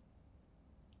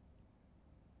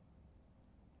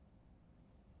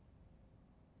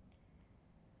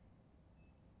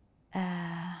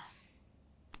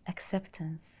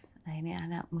 acceptance، يعني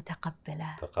أنا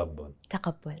متقبلة.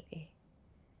 تقبل إيه؟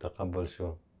 تقبل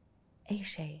شو؟ أي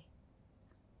شيء،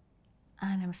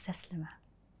 أنا مستسلمة.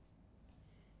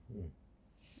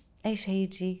 أي شيء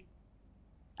يجي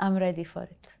I'm ready for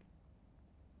it.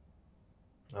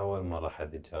 أول مرة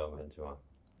حد يجاوب هالجواب.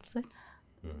 صح.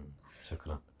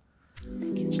 شكرا.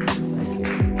 Thank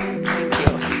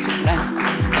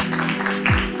you.